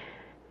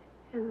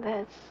 and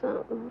that's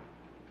something.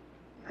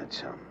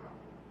 That's something.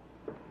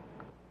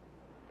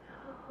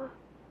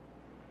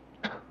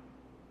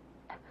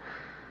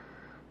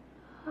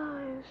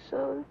 I'm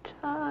so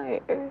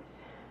tired.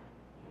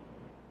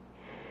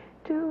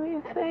 Do me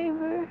a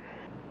favor.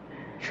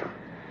 Sure.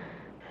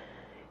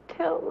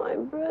 Tell my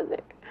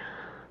brother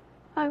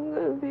I'm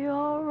gonna be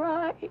all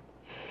right,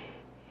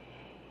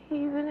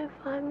 even if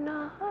I'm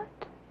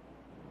not.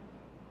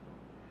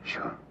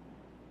 Sure.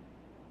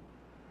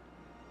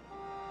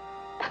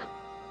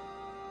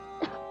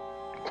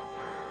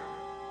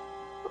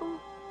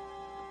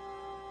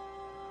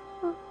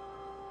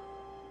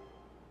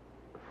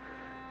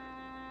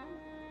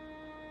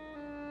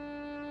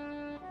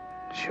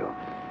 Sure.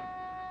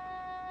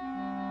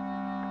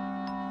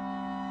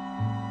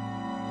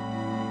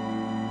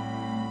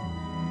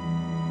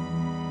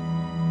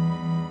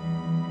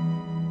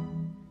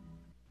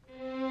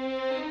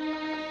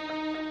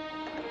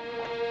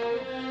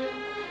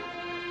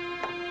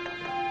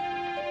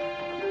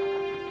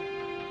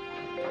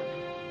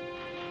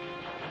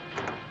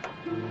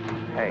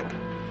 Hey.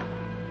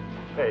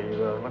 Hey, you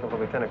looking for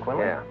Lieutenant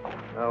Quinlan?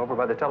 Yeah. Over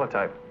by the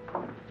teletype.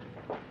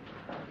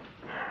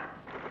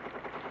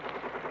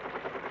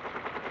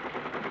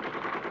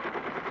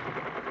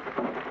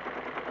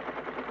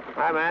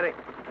 Hi, Manny.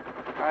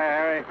 Hi,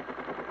 Harry.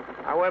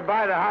 I went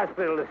by the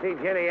hospital to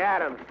see Jenny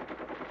Adams.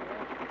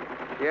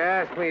 She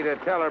asked me to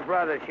tell her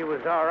brother she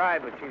was all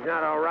right, but she's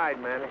not all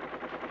right, Manny.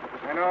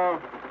 I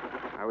know.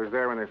 I was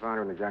there when they found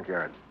her in the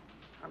junkyard.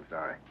 I'm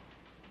sorry.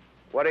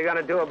 What are you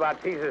going to do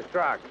about Teaser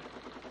Strzok?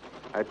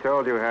 I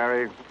told you,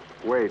 Harry.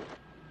 Wait.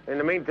 In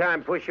the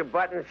meantime, push your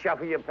buttons,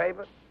 shuffle your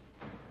paper?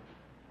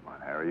 Come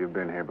on, Harry, you've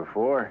been here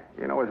before.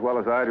 You know as well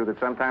as I do that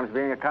sometimes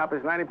being a cop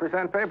is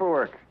 90%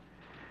 paperwork.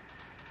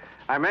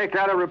 I make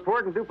out a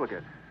report in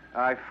duplicate.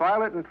 I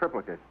file it in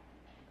triplicate.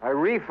 I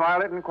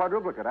refile it in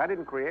quadruplicate. I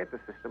didn't create the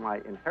system. I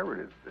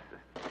inherited the system.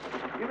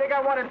 You think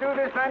I want to do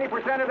this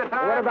 90% of the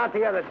time? What about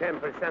the other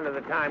 10% of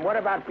the time? What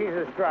about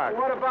Teaser Strzok?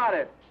 What about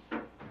it?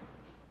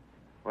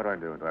 What do I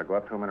do? Do I go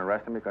up to him and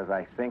arrest him because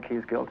I think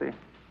he's guilty?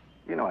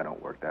 You know I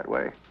don't work that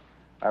way.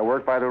 I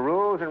work by the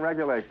rules and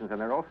regulations,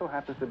 and there also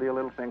happens to be a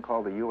little thing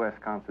called the U.S.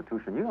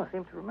 Constitution. You don't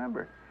seem to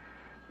remember.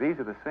 These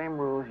are the same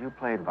rules you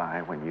played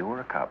by when you were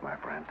a cop, my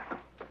friend.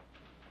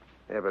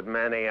 Yeah, but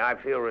Manny, I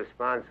feel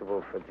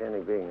responsible for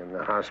Jenny being in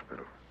the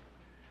hospital.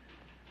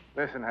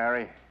 Listen,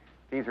 Harry,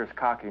 Teaser's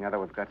cocky now that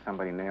we've got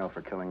somebody nailed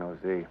for killing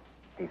OZ.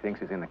 He thinks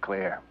he's in the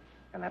clear,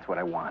 and that's what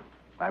I want.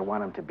 I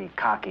want him to be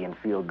cocky and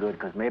feel good,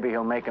 because maybe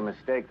he'll make a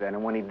mistake then,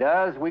 and when he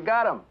does, we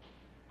got him.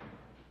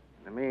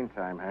 In the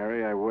meantime,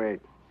 Harry, I wait,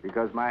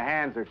 because my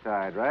hands are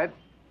tied, right?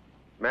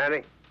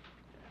 Manny?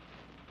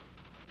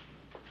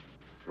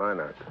 Why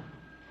not?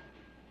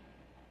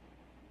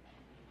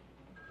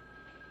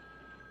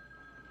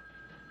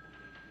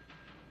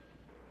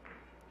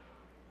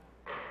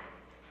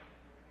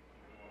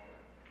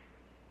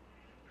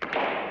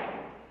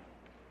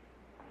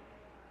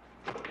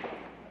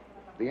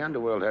 The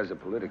underworld has a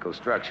political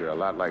structure a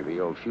lot like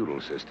the old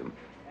feudal system.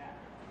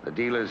 The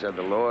dealers are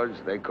the lords,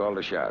 they call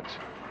the shots.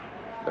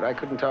 But I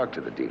couldn't talk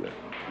to the dealer,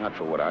 not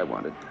for what I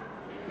wanted.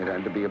 It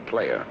had to be a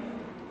player.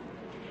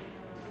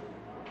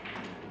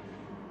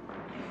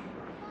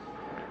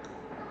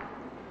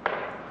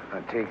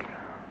 I take it.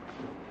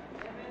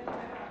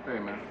 Hey,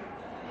 man.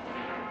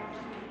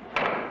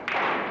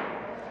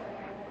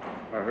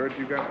 I heard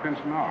you got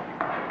pension off.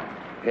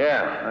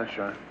 Yeah, that's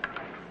right.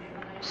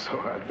 So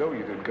I know you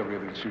didn't come here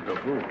to shoot no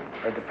fool.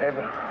 Read the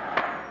paper?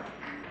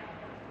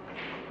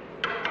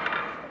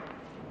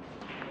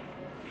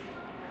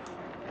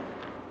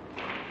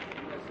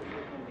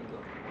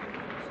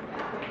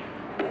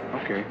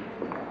 Okay.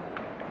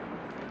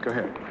 Go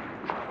ahead.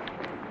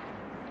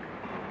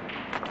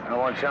 I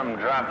want something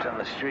dropped on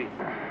the street.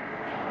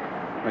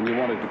 And you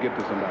wanted to get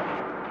to somebody?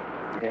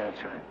 Yeah,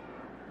 that's right.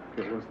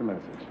 Okay, what's the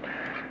message?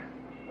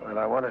 Well,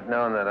 I want it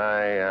known that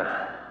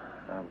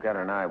I've got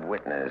an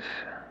eyewitness.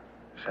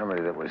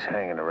 Somebody that was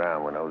hanging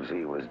around when OZ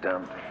was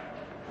dumped.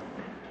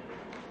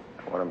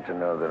 I want him to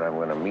know that I'm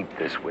going to meet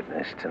this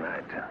witness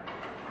tonight.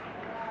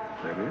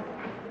 That it?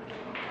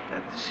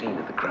 At the scene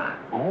of the crime.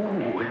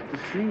 Oh, at the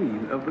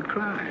scene of the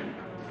crime.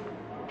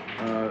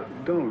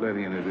 Don't let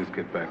any of this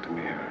get back to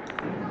me, Harry.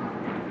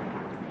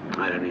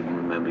 I don't even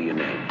remember your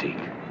name,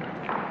 Teague.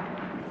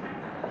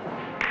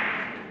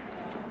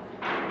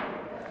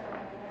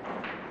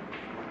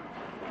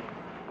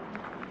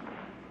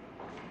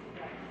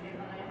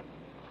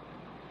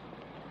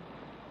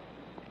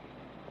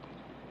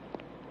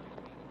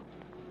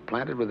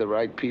 Planted with the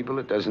right people,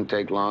 it doesn't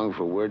take long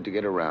for word to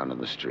get around on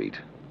the street.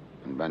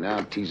 And by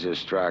now, Teaser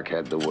Strzok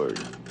had the word.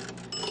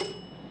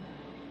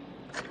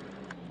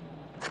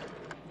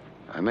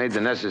 I made the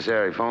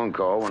necessary phone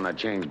call when I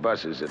changed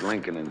buses at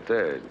Lincoln and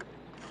 3rd.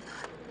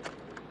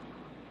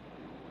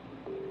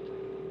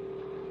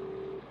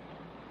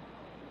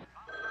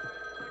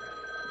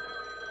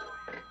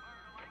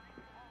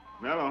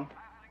 Hello?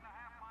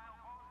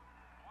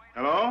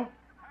 Hello?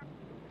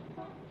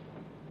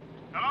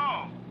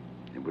 Hello?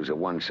 It was a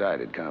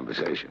one-sided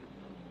conversation.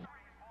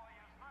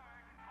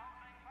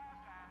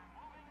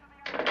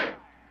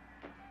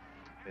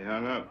 They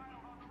hung up.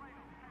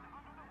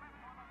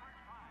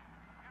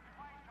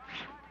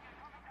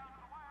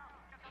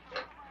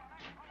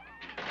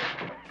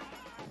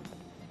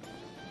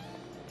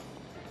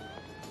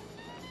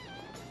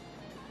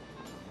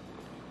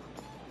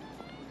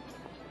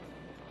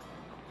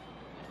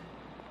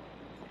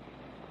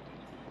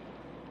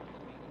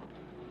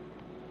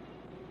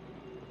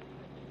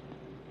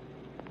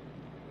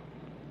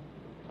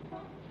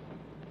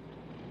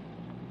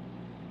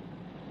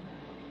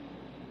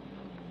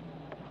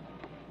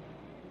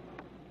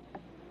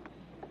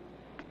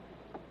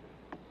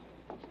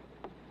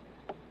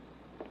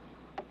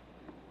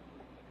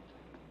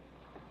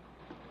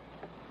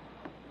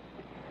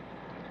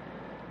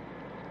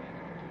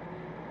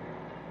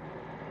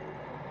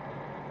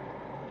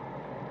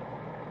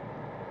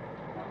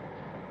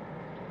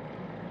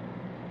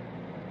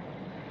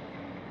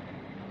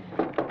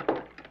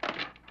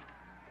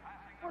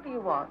 What do you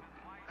want?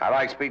 I'd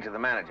like to speak to the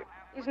manager.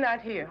 He's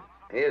not here.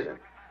 He isn't.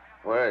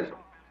 Where is it?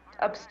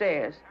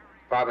 Upstairs.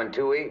 Apartment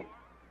 2E?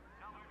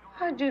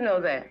 How'd you know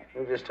that?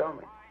 You just told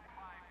me.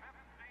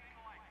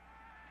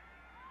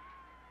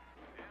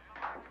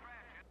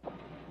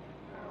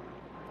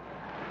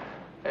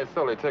 Hey,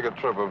 Sully, take a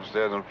trip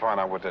upstairs and find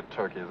out what that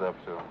turkey's up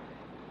to.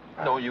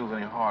 Don't use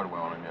any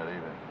hardware on him yet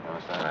either. You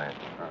understand?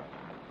 Right.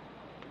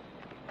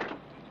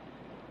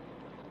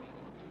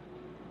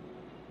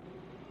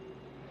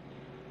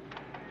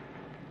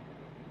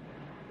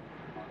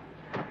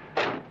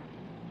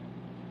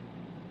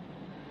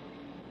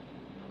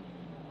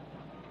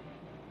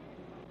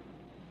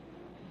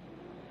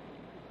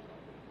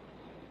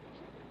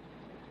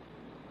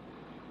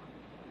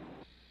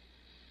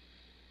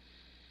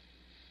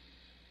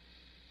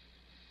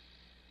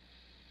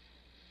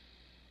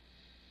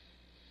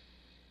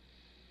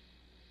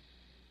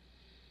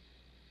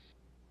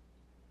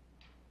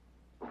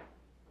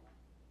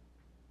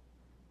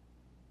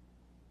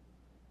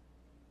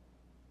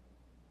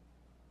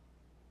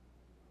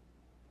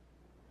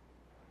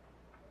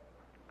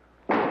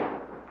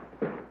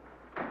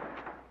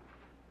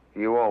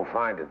 You won't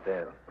find it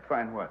there.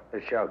 Find what?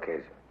 The shell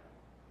casing.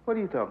 What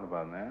are you talking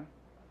about, man?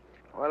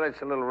 Well,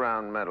 it's a little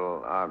round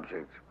metal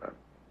object, but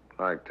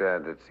like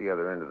that. It's the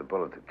other end of the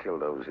bullet that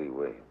killed O.Z.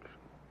 Williams.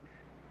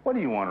 What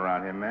do you want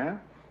around here, man?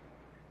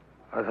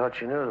 I thought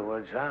you knew the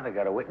word sound. I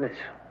got a witness.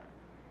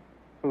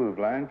 Who, the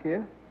blind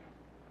kid?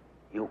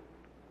 You.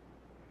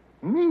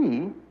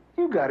 Me?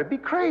 You gotta be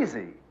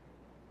crazy.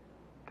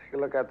 Take a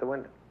look out the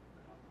window.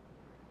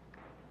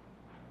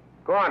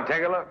 Go on,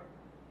 take a look.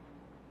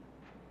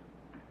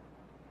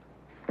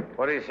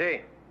 What do you see?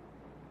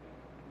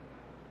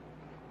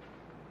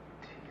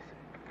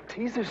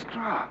 Teaser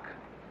struck.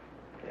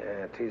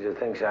 Yeah, Teaser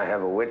thinks I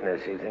have a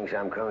witness. He thinks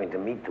I'm coming to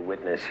meet the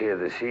witness here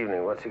this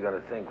evening. What's he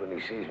gonna think when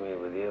he sees me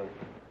with you?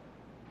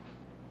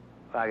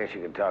 Well, I guess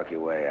you can talk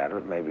your way out of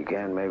it. Maybe you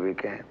can, maybe you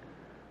can't.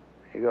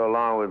 You go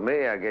along with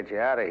me, I'll get you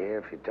out of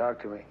here if you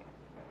talk to me.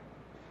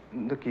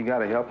 Look, you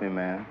gotta help me,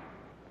 man.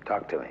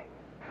 Talk to me.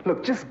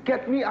 Look, just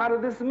get me out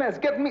of this mess.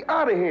 Get me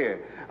out of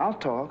here. I'll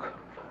talk.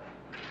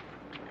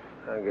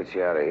 I'll get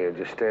you out of here.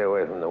 Just stay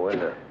away from the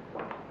window.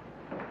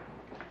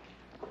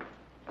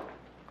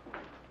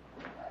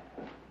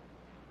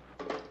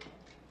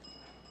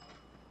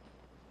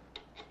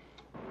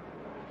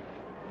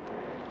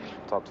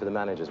 Talk to the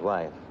manager's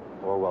wife.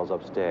 Orwell's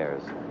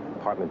upstairs,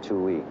 apartment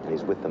 2E, and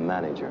he's with the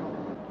manager.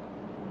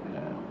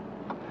 Yeah.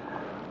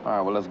 All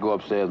right, well, let's go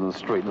upstairs and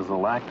straighten this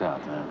little act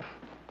out, then.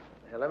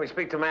 Yeah, let me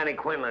speak to Manny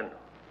Quinlan.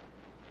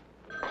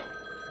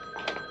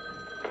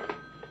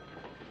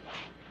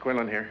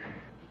 Quinlan here.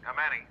 Now,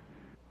 Manny.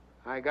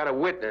 I got a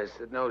witness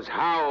that knows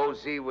how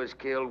O.Z. was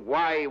killed,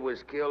 why he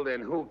was killed,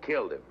 and who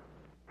killed him.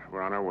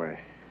 We're on our way.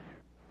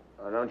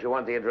 Oh, don't you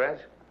want the address?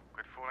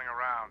 Quit fooling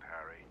around,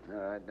 Harry.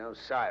 All right, no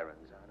sirens.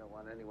 I don't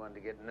want anyone to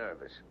get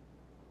nervous.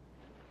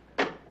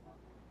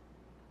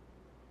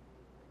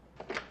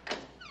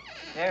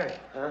 Harry.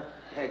 Huh?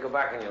 Hey, go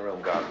back in your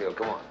room, Garfield.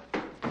 Come on.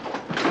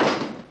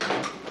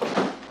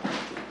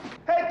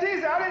 Hey,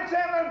 Teaser, I didn't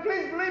tell nothing.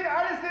 Please believe me.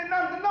 I didn't say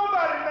nothing to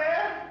nobody,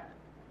 man.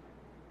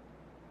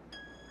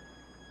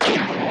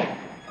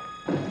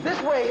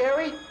 This way,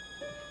 Harry.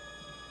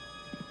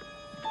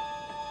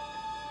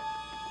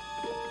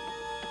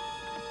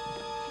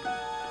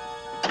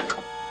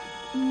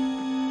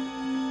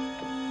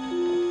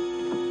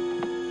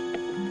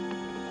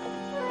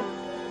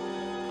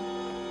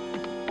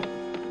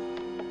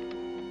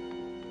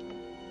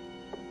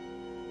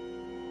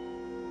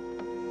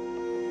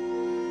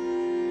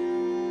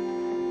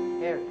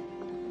 Harry.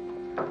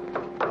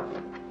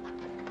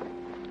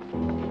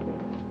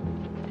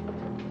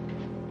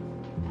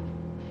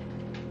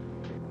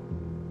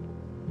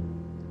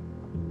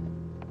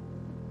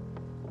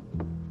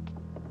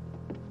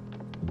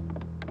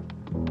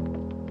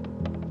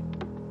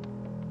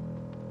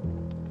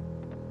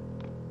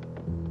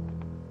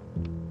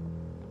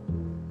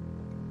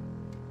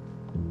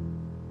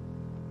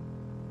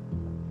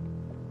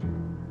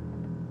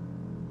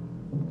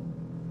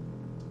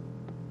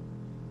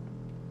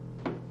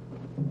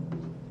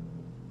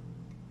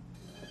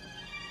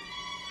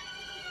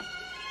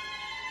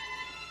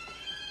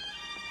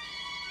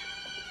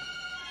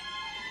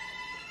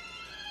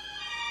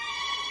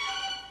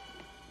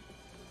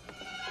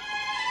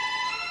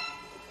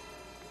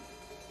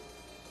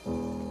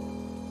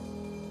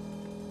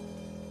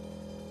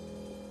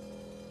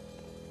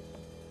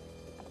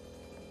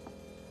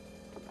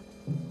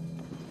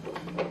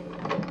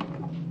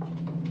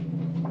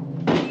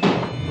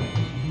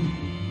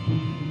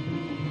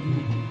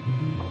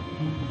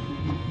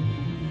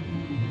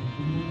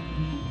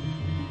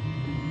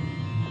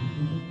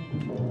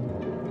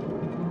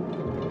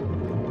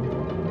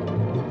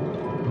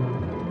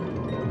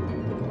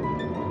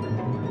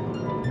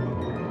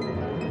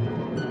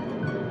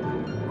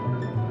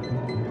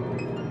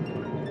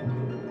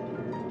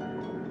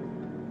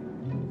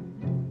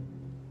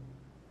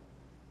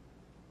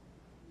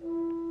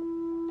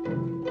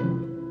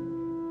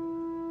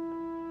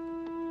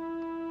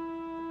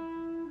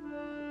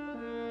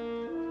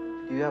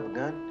 Do you have a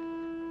gun?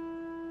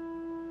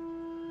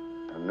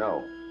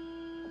 No.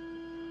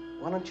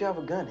 Why don't you have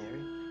a gun,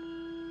 Harry?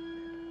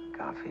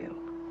 Garfield.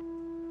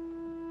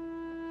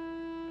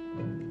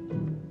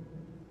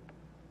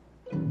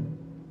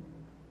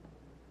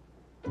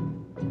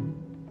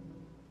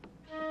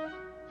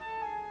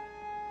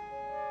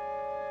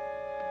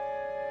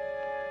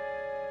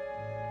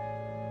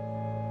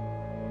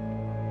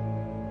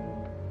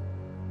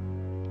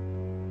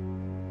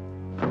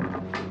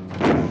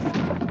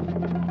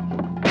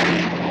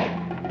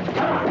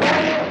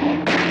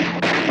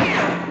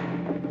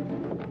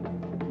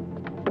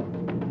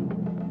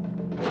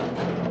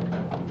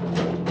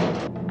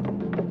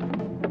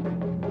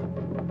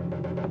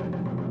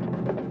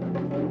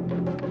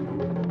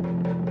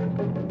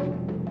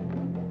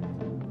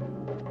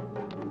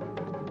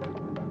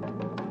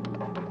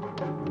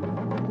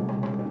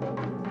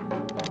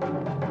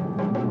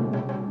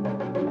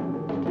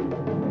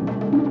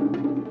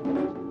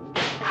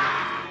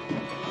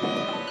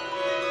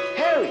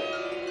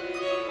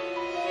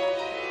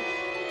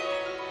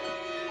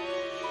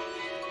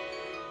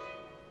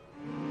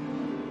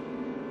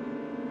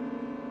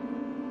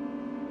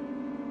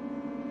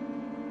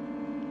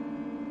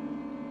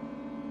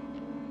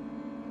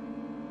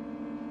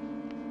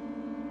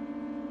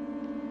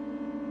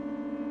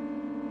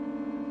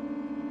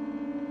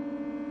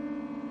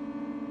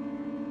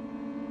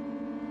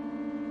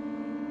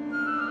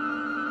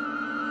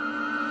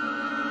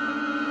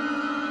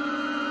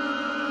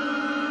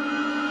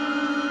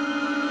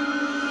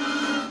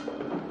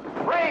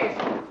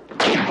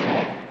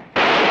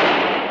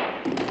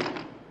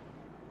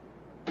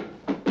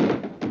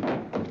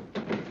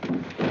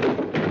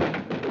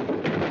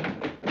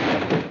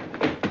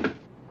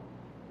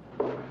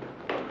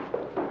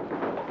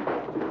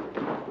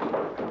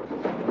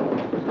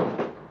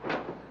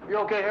 You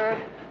okay,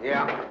 Harry?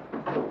 Yeah.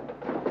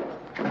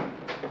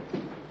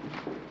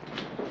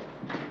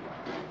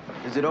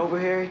 Is it over,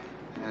 Harry?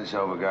 It's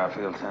over,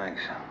 Garfield,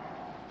 thanks.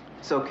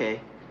 It's okay.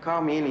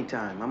 Call me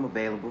anytime. I'm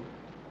available.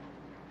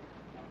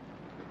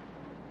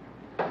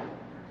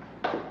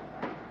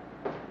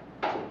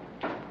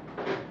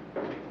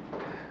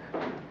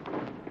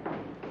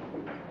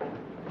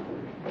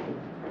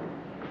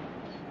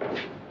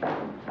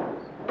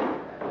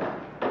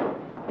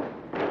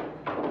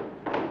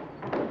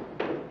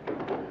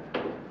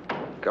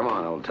 Come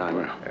on,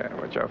 old-timer. Yeah,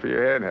 watch out for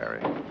your head,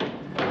 Harry.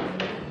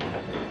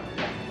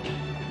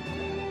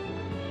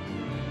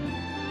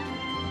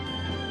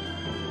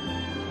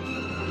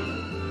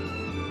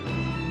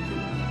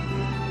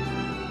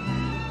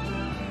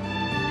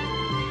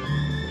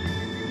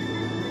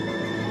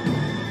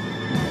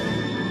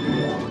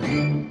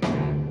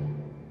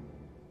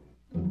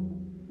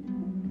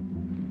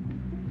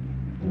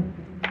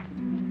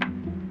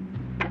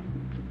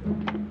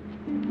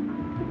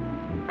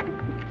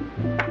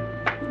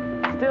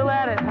 Still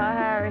at it, huh,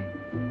 Harry?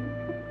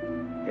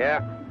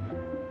 Yeah.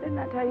 Didn't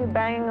I tell you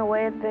banging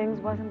away at things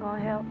wasn't going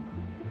to help?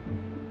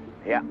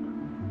 Yeah.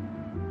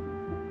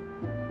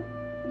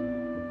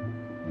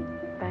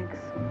 Thanks.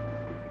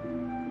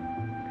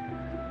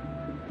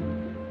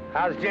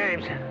 How's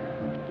James?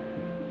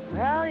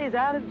 Well, he's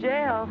out of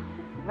jail.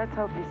 Let's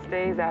hope he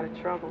stays out of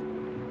trouble.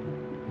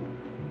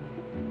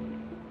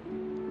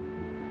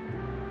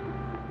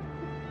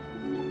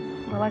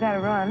 Well, I gotta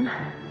run.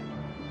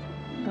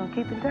 You'll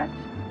keep in touch?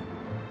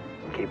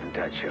 Keep in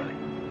touch, Shirley.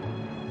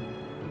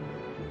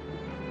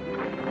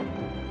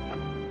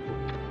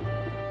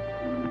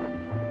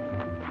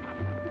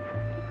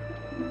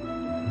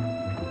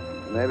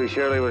 Maybe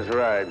Shirley was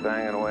right.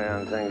 Banging away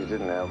on things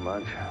didn't help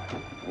much.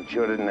 It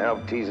sure didn't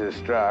help Teaser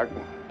Strzok.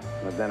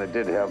 But then it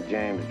did help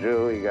James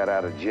Drew. He got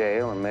out of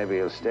jail, and maybe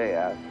he'll stay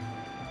out.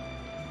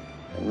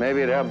 And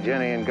maybe it helped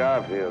Jenny and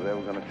Garfield. They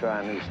were going to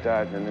try a new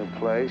start in a new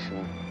place,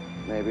 and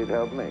maybe it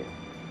helped me.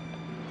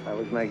 I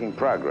was making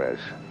progress.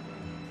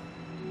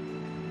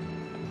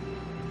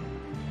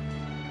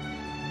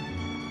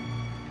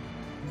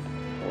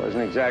 I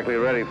wasn't exactly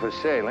ready for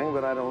sailing,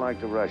 but I don't like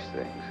to rush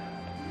things.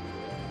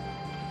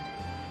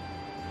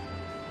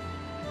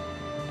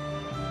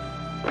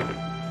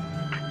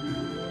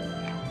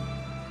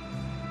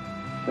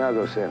 I'll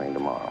go sailing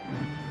tomorrow.